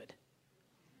are good.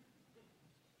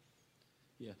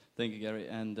 Yeah, thank you, Gary.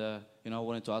 And I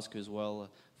wanted to ask you as well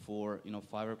for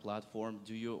Fiverr platform.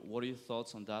 What are your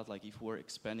thoughts on that? Like, if we're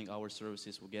expanding our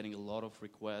services, we're getting a lot of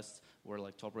requests. We're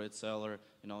like top-rated seller,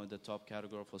 in the top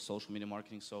category for social media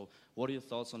marketing. So, what are your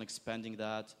thoughts on expanding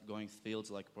that, going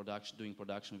fields like production, doing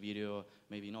production video,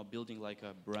 maybe building like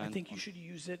a brand? I think you should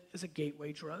use it as a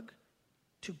gateway drug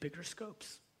to bigger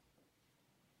scopes.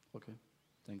 Okay,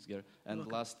 thanks, Gary. And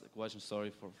last question,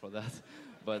 sorry for that,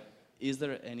 but is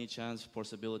there any chance,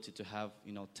 possibility to have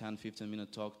 10,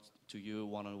 15-minute talk to you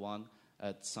one-on-one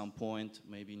at some point,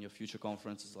 maybe in your future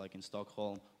conferences like in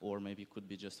Stockholm, or maybe it could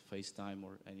be just FaceTime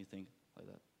or anything like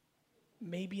that?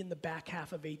 Maybe in the back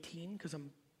half of 18, because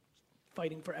I'm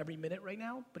fighting for every minute right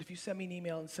now. But if you send me an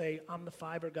email and say, I'm the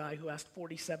Fiverr guy who asked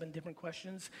 47 different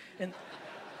questions, and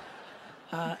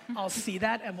I'll see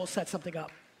that and we'll set something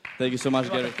up. Thank you so much,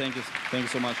 Gary. Thank you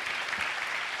so much.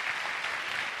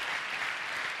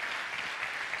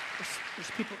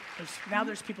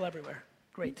 There's people everywhere.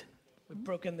 Great. We've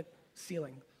broken the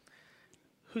ceiling.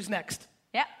 Who's next?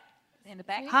 Yeah, in the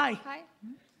back. Hi. Hi.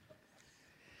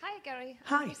 Hi, Gary.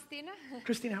 Hi. I'm Christina.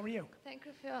 Christina, how are you? Thank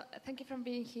you for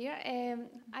being here.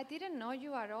 I didn't know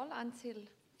you at all until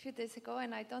a few days ago,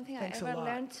 and I don't think Thanks I ever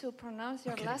learned to pronounce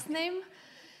your last name.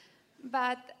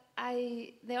 But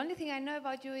the only thing I know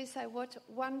about you is I watched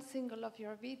one single of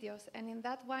your videos, and in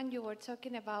that one you were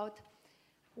talking about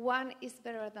 1 is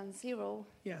better than 0.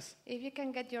 Yes. If you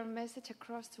can get your message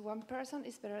across to one person,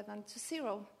 it's better than to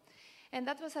 0. And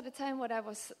that was at a time when I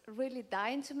was really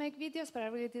dying to make videos, but I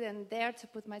really didn't dare to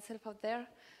put myself out there.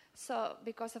 So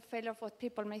because of failure of what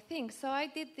people may think. So I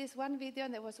did this one video,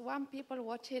 and there was one people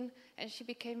watching, and she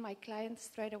became my client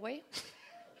straight away.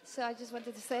 So I just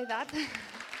wanted to say that.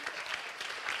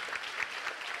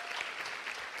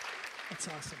 That's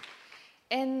awesome.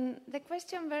 And the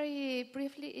question very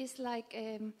briefly is like,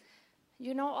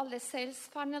 all the sales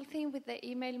funnel thing with the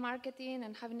email marketing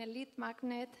and having a lead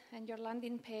magnet and your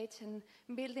landing page and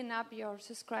building up your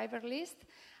subscriber list.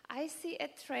 I see a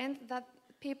trend that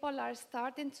people are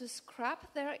starting to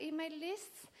scrap their email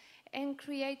lists and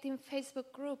creating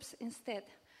Facebook groups instead.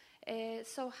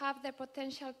 So have the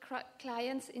potential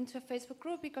clients into a Facebook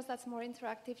group because that's more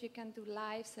interactive. You can do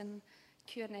lives and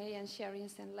Q&A and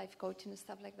sharings and life coaching and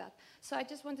stuff like that. So I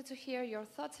just wanted to hear your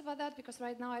thoughts about that because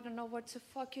right now I don't know where to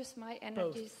focus my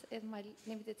energies in my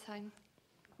limited time.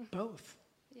 Both.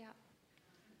 Yeah.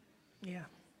 Yeah.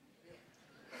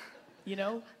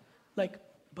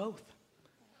 Both.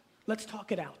 Let's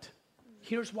talk it out.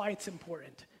 Here's why it's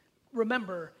important.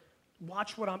 Remember,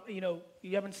 watch what I'm,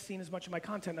 you haven't seen as much of my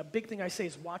content. A big thing I say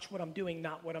is watch what I'm doing,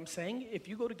 not what I'm saying. If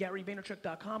you go to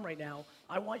GaryVaynerchuk.com right now,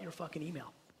 I want your fucking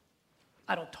email.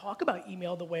 I don't talk about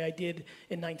email the way I did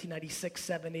in 1996,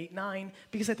 7, 8, 9,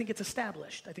 because I think it's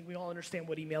established. I think we all understand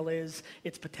what email is,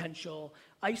 its potential.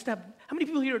 I used to have, how many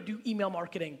people here do email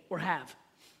marketing or have?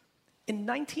 In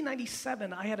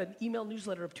 1997, I had an email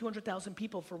newsletter of 200,000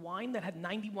 people for wine that had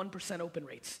 91% open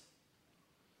rates.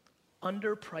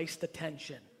 Underpriced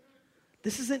attention.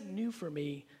 This isn't new for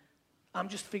me. I'm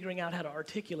just figuring out how to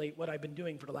articulate what I've been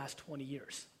doing for the last 20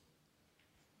 years.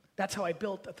 That's how I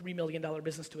built a $3 million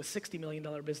business to a $60 million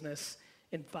business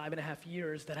in 5.5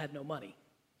 years that had no money,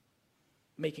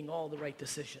 making all the right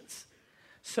decisions.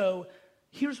 So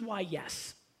here's why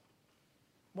yes.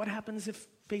 What happens if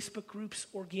Facebook groups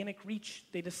organic reach.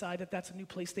 They decide that that's a new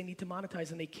place they need to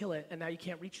monetize and they kill it, and now you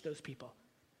can't reach those people.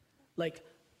 Like,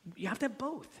 you have to have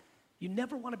both. You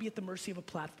never want to be at the mercy of a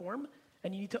platform,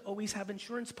 and you need to always have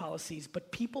insurance policies,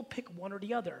 but people pick one or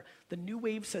the other. The new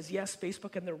wave says, yes,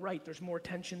 Facebook, and they're right. There's more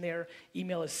attention there.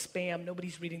 Email is spam.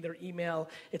 Nobody's reading their email.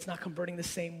 It's not converting the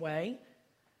same way,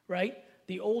 right?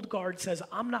 The old guard says,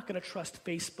 I'm not going to trust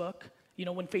Facebook. You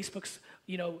know, when Facebook's,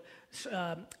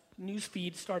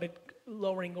 newsfeed started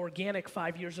lowering organic 4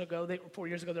 years ago,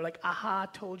 they're like, aha,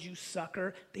 told you,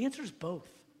 sucker. The answer is both.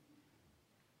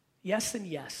 Yes and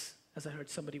yes, as I heard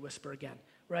somebody whisper again,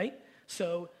 right?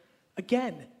 So,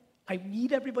 again, I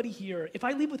need everybody here. If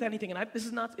I leave with anything, and this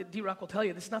is not, D-Rock will tell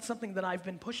you, this is not something that I've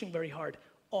been pushing very hard.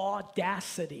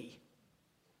 Audacity.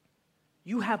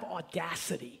 You have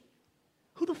audacity.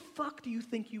 Who the fuck do you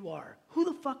think you are? Who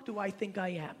the fuck do I think I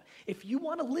am? If you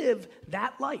want to live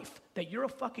that life, that you're a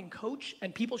fucking coach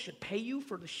and people should pay you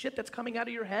for the shit that's coming out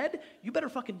of your head, you better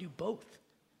fucking do both.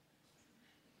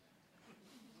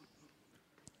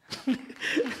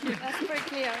 That's pretty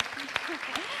clear.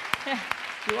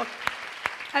 Look,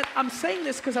 and I'm saying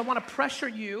this because I want to pressure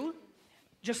you,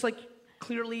 just like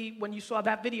clearly when you saw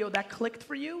that video that clicked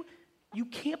for you. You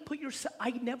can't put yourself, I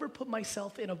never put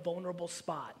myself in a vulnerable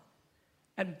spot.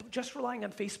 And just relying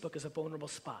on Facebook is a vulnerable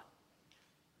spot.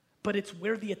 But it's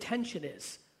where the attention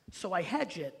is. So I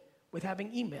hedge it with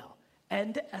having email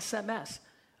and SMS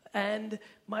and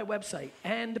my website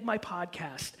and my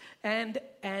podcast and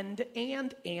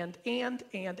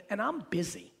I'm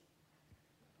busy.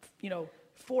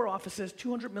 4 offices,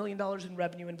 $200 million in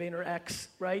revenue in VaynerX,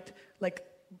 right? Like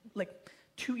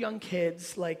 2 young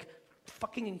kids, like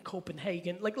fucking in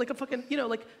Copenhagen, like a fucking,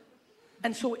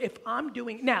 and so if I'm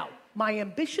doing, now, my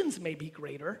ambitions may be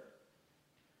greater,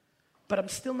 but I'm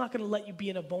still not going to let you be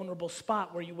in a vulnerable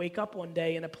spot where you wake up one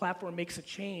day and a platform makes a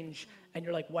change and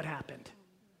you're like, what happened?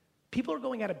 People are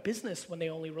going out of business when they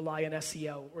only rely on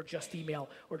SEO or just email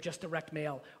or just direct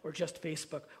mail or just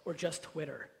Facebook or just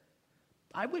Twitter.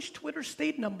 I wish Twitter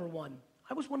stayed number 1.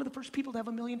 I was one of the first people to have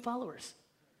 1 million followers.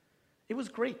 It was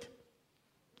great.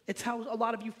 It's how a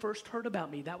lot of you first heard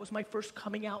about me. That was my first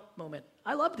coming out moment.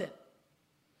 I loved it.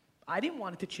 I didn't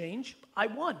want it to change. I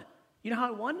won. You know how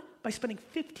I won? By spending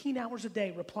 15 hours a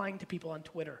day replying to people on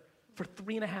Twitter for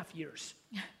 3.5 years.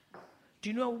 Do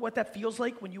you know what that feels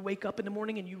like when you wake up in the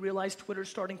morning and you realize Twitter's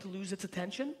starting to lose its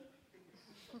attention?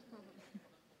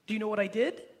 Do you know what I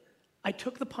did? I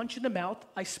took the punch in the mouth,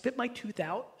 I spit my tooth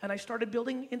out, and I started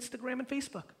building Instagram and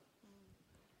Facebook.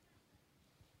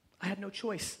 I had no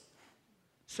choice.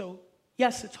 So,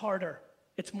 yes, it's harder.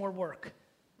 It's more work.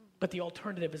 But the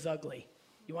alternative is ugly.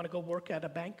 You want to go work at a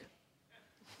bank?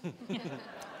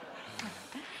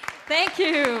 Thank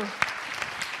you.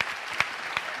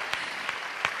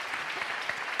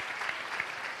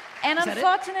 And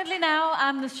unfortunately now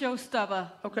I'm the showstopper.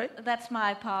 Okay. That's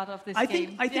my part of this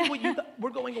game. I think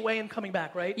we're going away and coming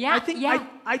back, right? Yeah.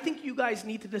 I think you guys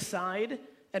need to decide,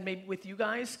 and maybe with you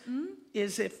guys,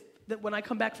 is that when I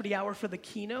come back for the hour for the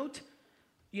keynote,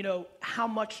 how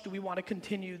much do we want to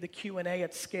continue the Q&A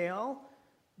at scale?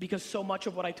 Because so much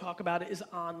of what I talk about is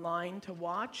online to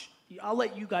watch. I'll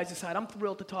let you guys decide. I'm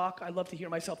thrilled to talk. I love to hear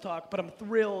myself talk, but I'm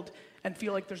thrilled and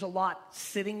feel like there's a lot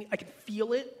sitting. I can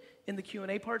feel it in the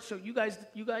Q&A part. So you guys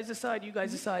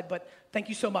decide. But thank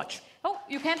you so much. Oh,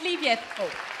 you can't leave yet. Oh,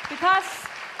 because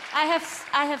I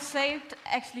have saved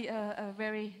actually a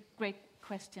very great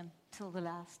question till the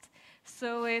last.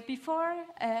 So before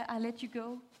I let you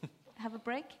go, have a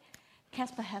break.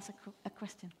 Casper has a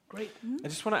question. Great. I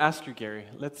just want to ask you, Gary.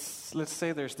 Let's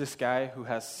say there's this guy who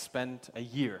has spent a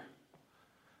year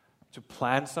to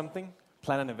plan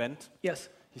an event. Yes.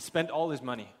 He spent all his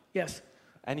money. Yes.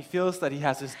 And he feels that he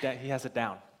has it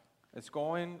down. It's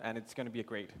going, and it's going to be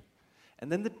great.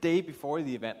 And then the day before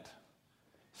the event,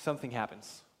 something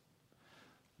happens.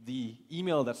 The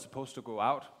email that's supposed to go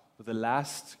out with the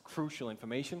last crucial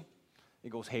information,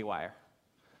 it goes haywire.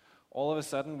 All of a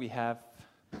sudden, we have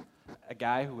a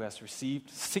guy who has received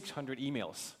 600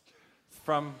 emails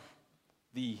from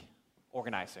the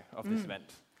organizer of this event.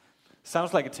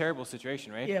 Sounds like a terrible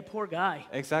situation, right? Yeah, poor guy.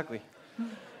 Exactly.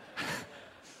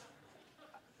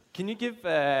 Can you give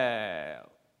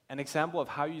an example of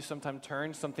how you sometimes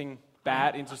turn something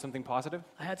bad into something positive?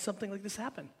 I had something like this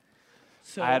happen.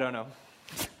 So I don't know.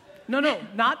 No,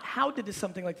 not how did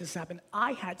something like this happen.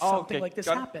 I had something like this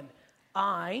happen.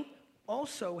 I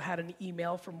also had an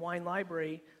email from Wine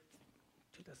Library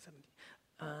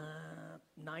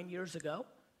 2017, 9 years ago,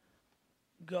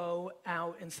 go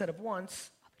out instead of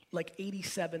once, like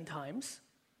 87 times,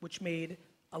 which made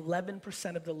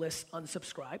 11% of the list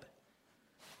unsubscribe.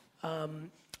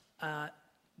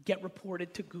 get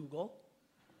reported to Google,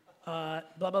 blah,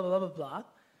 blah, blah, blah, blah, blah.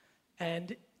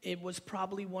 And it was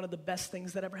probably one of the best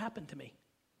things that ever happened to me.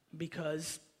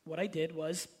 Because what I did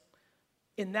was,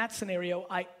 in that scenario,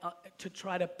 to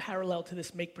try to parallel to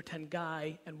this make-pretend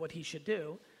guy and what he should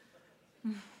do,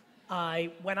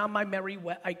 I went on my merry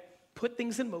way. I put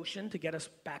things in motion to get us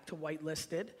back to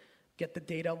whitelisted, get the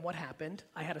data on what happened.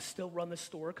 I had to still run the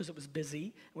store because it was busy,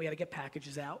 and we had to get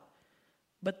packages out.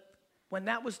 But when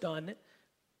that was done,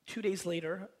 2 days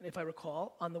later, if I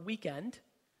recall, on the weekend,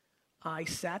 I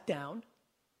sat down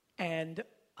and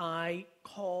I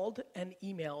called and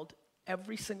emailed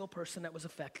every single person that was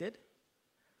affected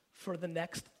for the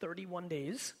next 31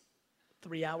 days,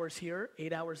 3 hours here,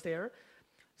 8 hours there.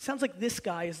 Sounds like this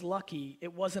guy is lucky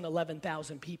it wasn't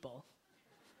 11,000 people,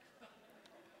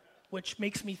 which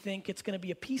makes me think it's going to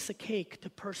be a piece of cake to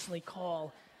personally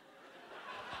call.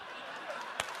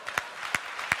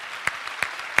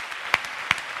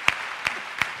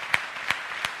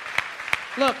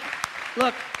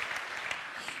 Look,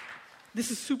 this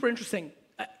is super interesting.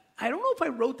 I don't know if I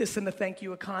wrote this in The Thank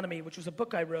You Economy, which was a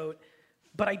book I wrote,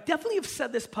 but I definitely have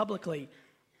said this publicly.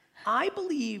 I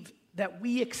believe that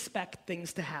we expect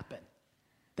things to happen,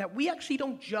 that we actually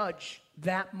don't judge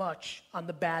that much on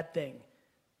the bad thing.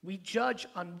 We judge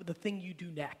on the thing you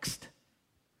do next.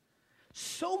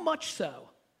 So much so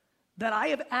that I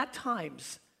have at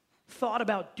times thought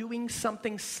about doing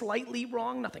something slightly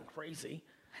wrong, nothing crazy,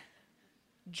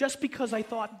 just because I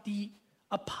thought the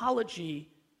apology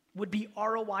would be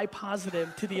ROI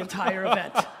positive to the entire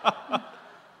event.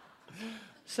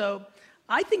 So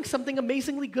I think something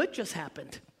amazingly good just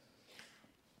happened.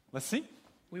 Let's see.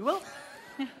 We will.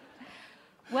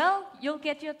 Well, you'll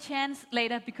get your chance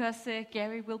later because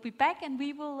Gary will be back, and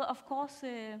we will, of course,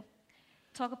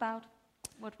 talk about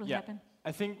what will happen.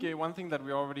 I think one thing that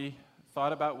we already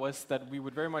thought about was that we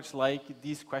would very much like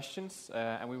these questions,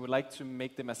 and we would like to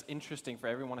make them as interesting for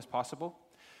everyone as possible.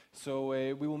 So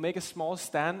we will make a small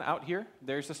stand out here.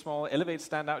 There's a small Elevate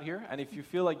stand out here, and if you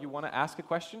feel like you want to ask a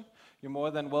question, you're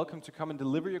more than welcome to come and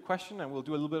deliver your question, and we'll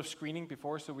do a little bit of screening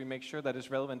before so we make sure that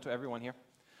it's relevant to everyone here.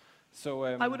 So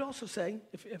I would also say,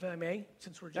 if I may,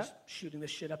 since we're just shooting this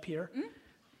shit up here,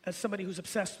 as somebody who's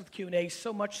obsessed with Q&A,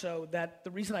 so much so that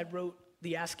the reason I wrote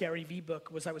the Ask Gary V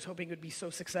book was I was hoping it would be so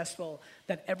successful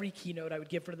that every keynote I would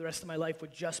give for the rest of my life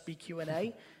would just be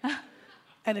Q&A.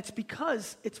 And it's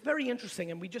because it's very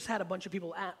interesting, and we just had a bunch of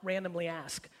people randomly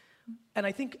ask. And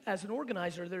I think as an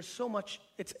organizer, there's so much,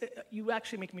 you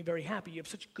actually make me very happy. You have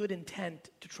such good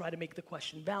intent to try to make the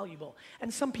question valuable.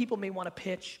 And some people may want to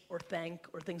pitch or thank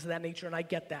or things of that nature, and I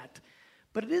get that.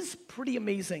 But it is pretty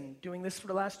amazing doing this for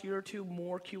the last year or two,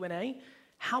 more Q&A,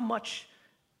 how much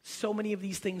so many of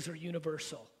these things are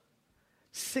universal.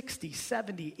 60,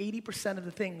 70, 80% of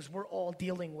the things we're all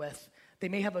dealing with. They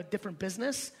may have a different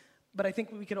business, but I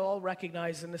think we could all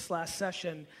recognize in this last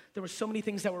session, there were so many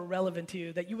things that were relevant to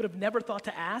you that you would have never thought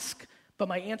to ask, but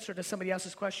my answer to somebody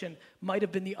else's question might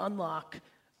have been the unlock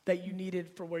that you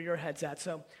needed for where your head's at.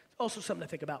 So also something to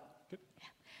think about. Good.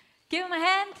 Give him a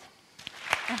hand.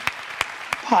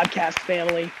 Podcast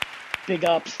family, big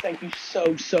ups. Thank you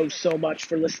so much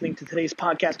for listening to today's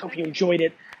podcast. Hope you enjoyed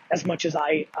it as much as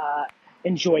I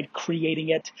enjoyed creating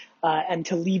it. And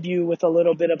to leave you with a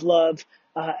little bit of love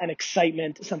and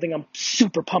excitement, something I'm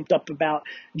super pumped up about.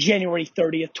 January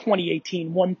 30th,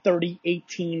 2018,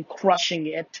 1/30/18, Crushing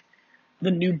It.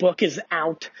 The new book is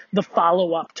out. The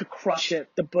follow-up to Crush It,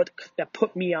 the book that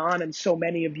put me on and so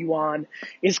many of you on,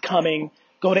 is coming.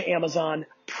 Go to Amazon,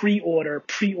 pre-order.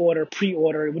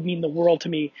 It would mean the world to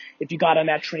me if you got on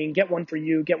that train. Get one for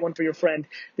you, get one for your friend.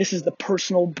 This is the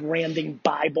personal branding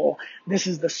Bible. This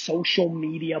is the social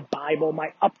media Bible.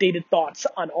 My updated thoughts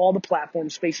on all the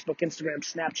platforms, Facebook, Instagram,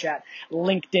 Snapchat,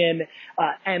 LinkedIn,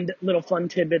 and little fun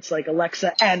tidbits like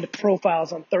Alexa, and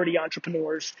profiles on 30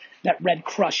 entrepreneurs that read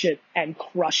Crush It and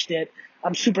crushed it.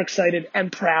 I'm super excited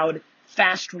and proud.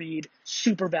 Fast read,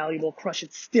 super valuable. Crush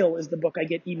It still is the book I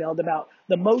get emailed about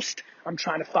the most. I'm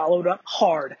trying to follow it up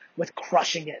hard with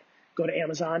Crushing It. Go to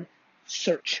Amazon,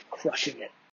 search Crushing It.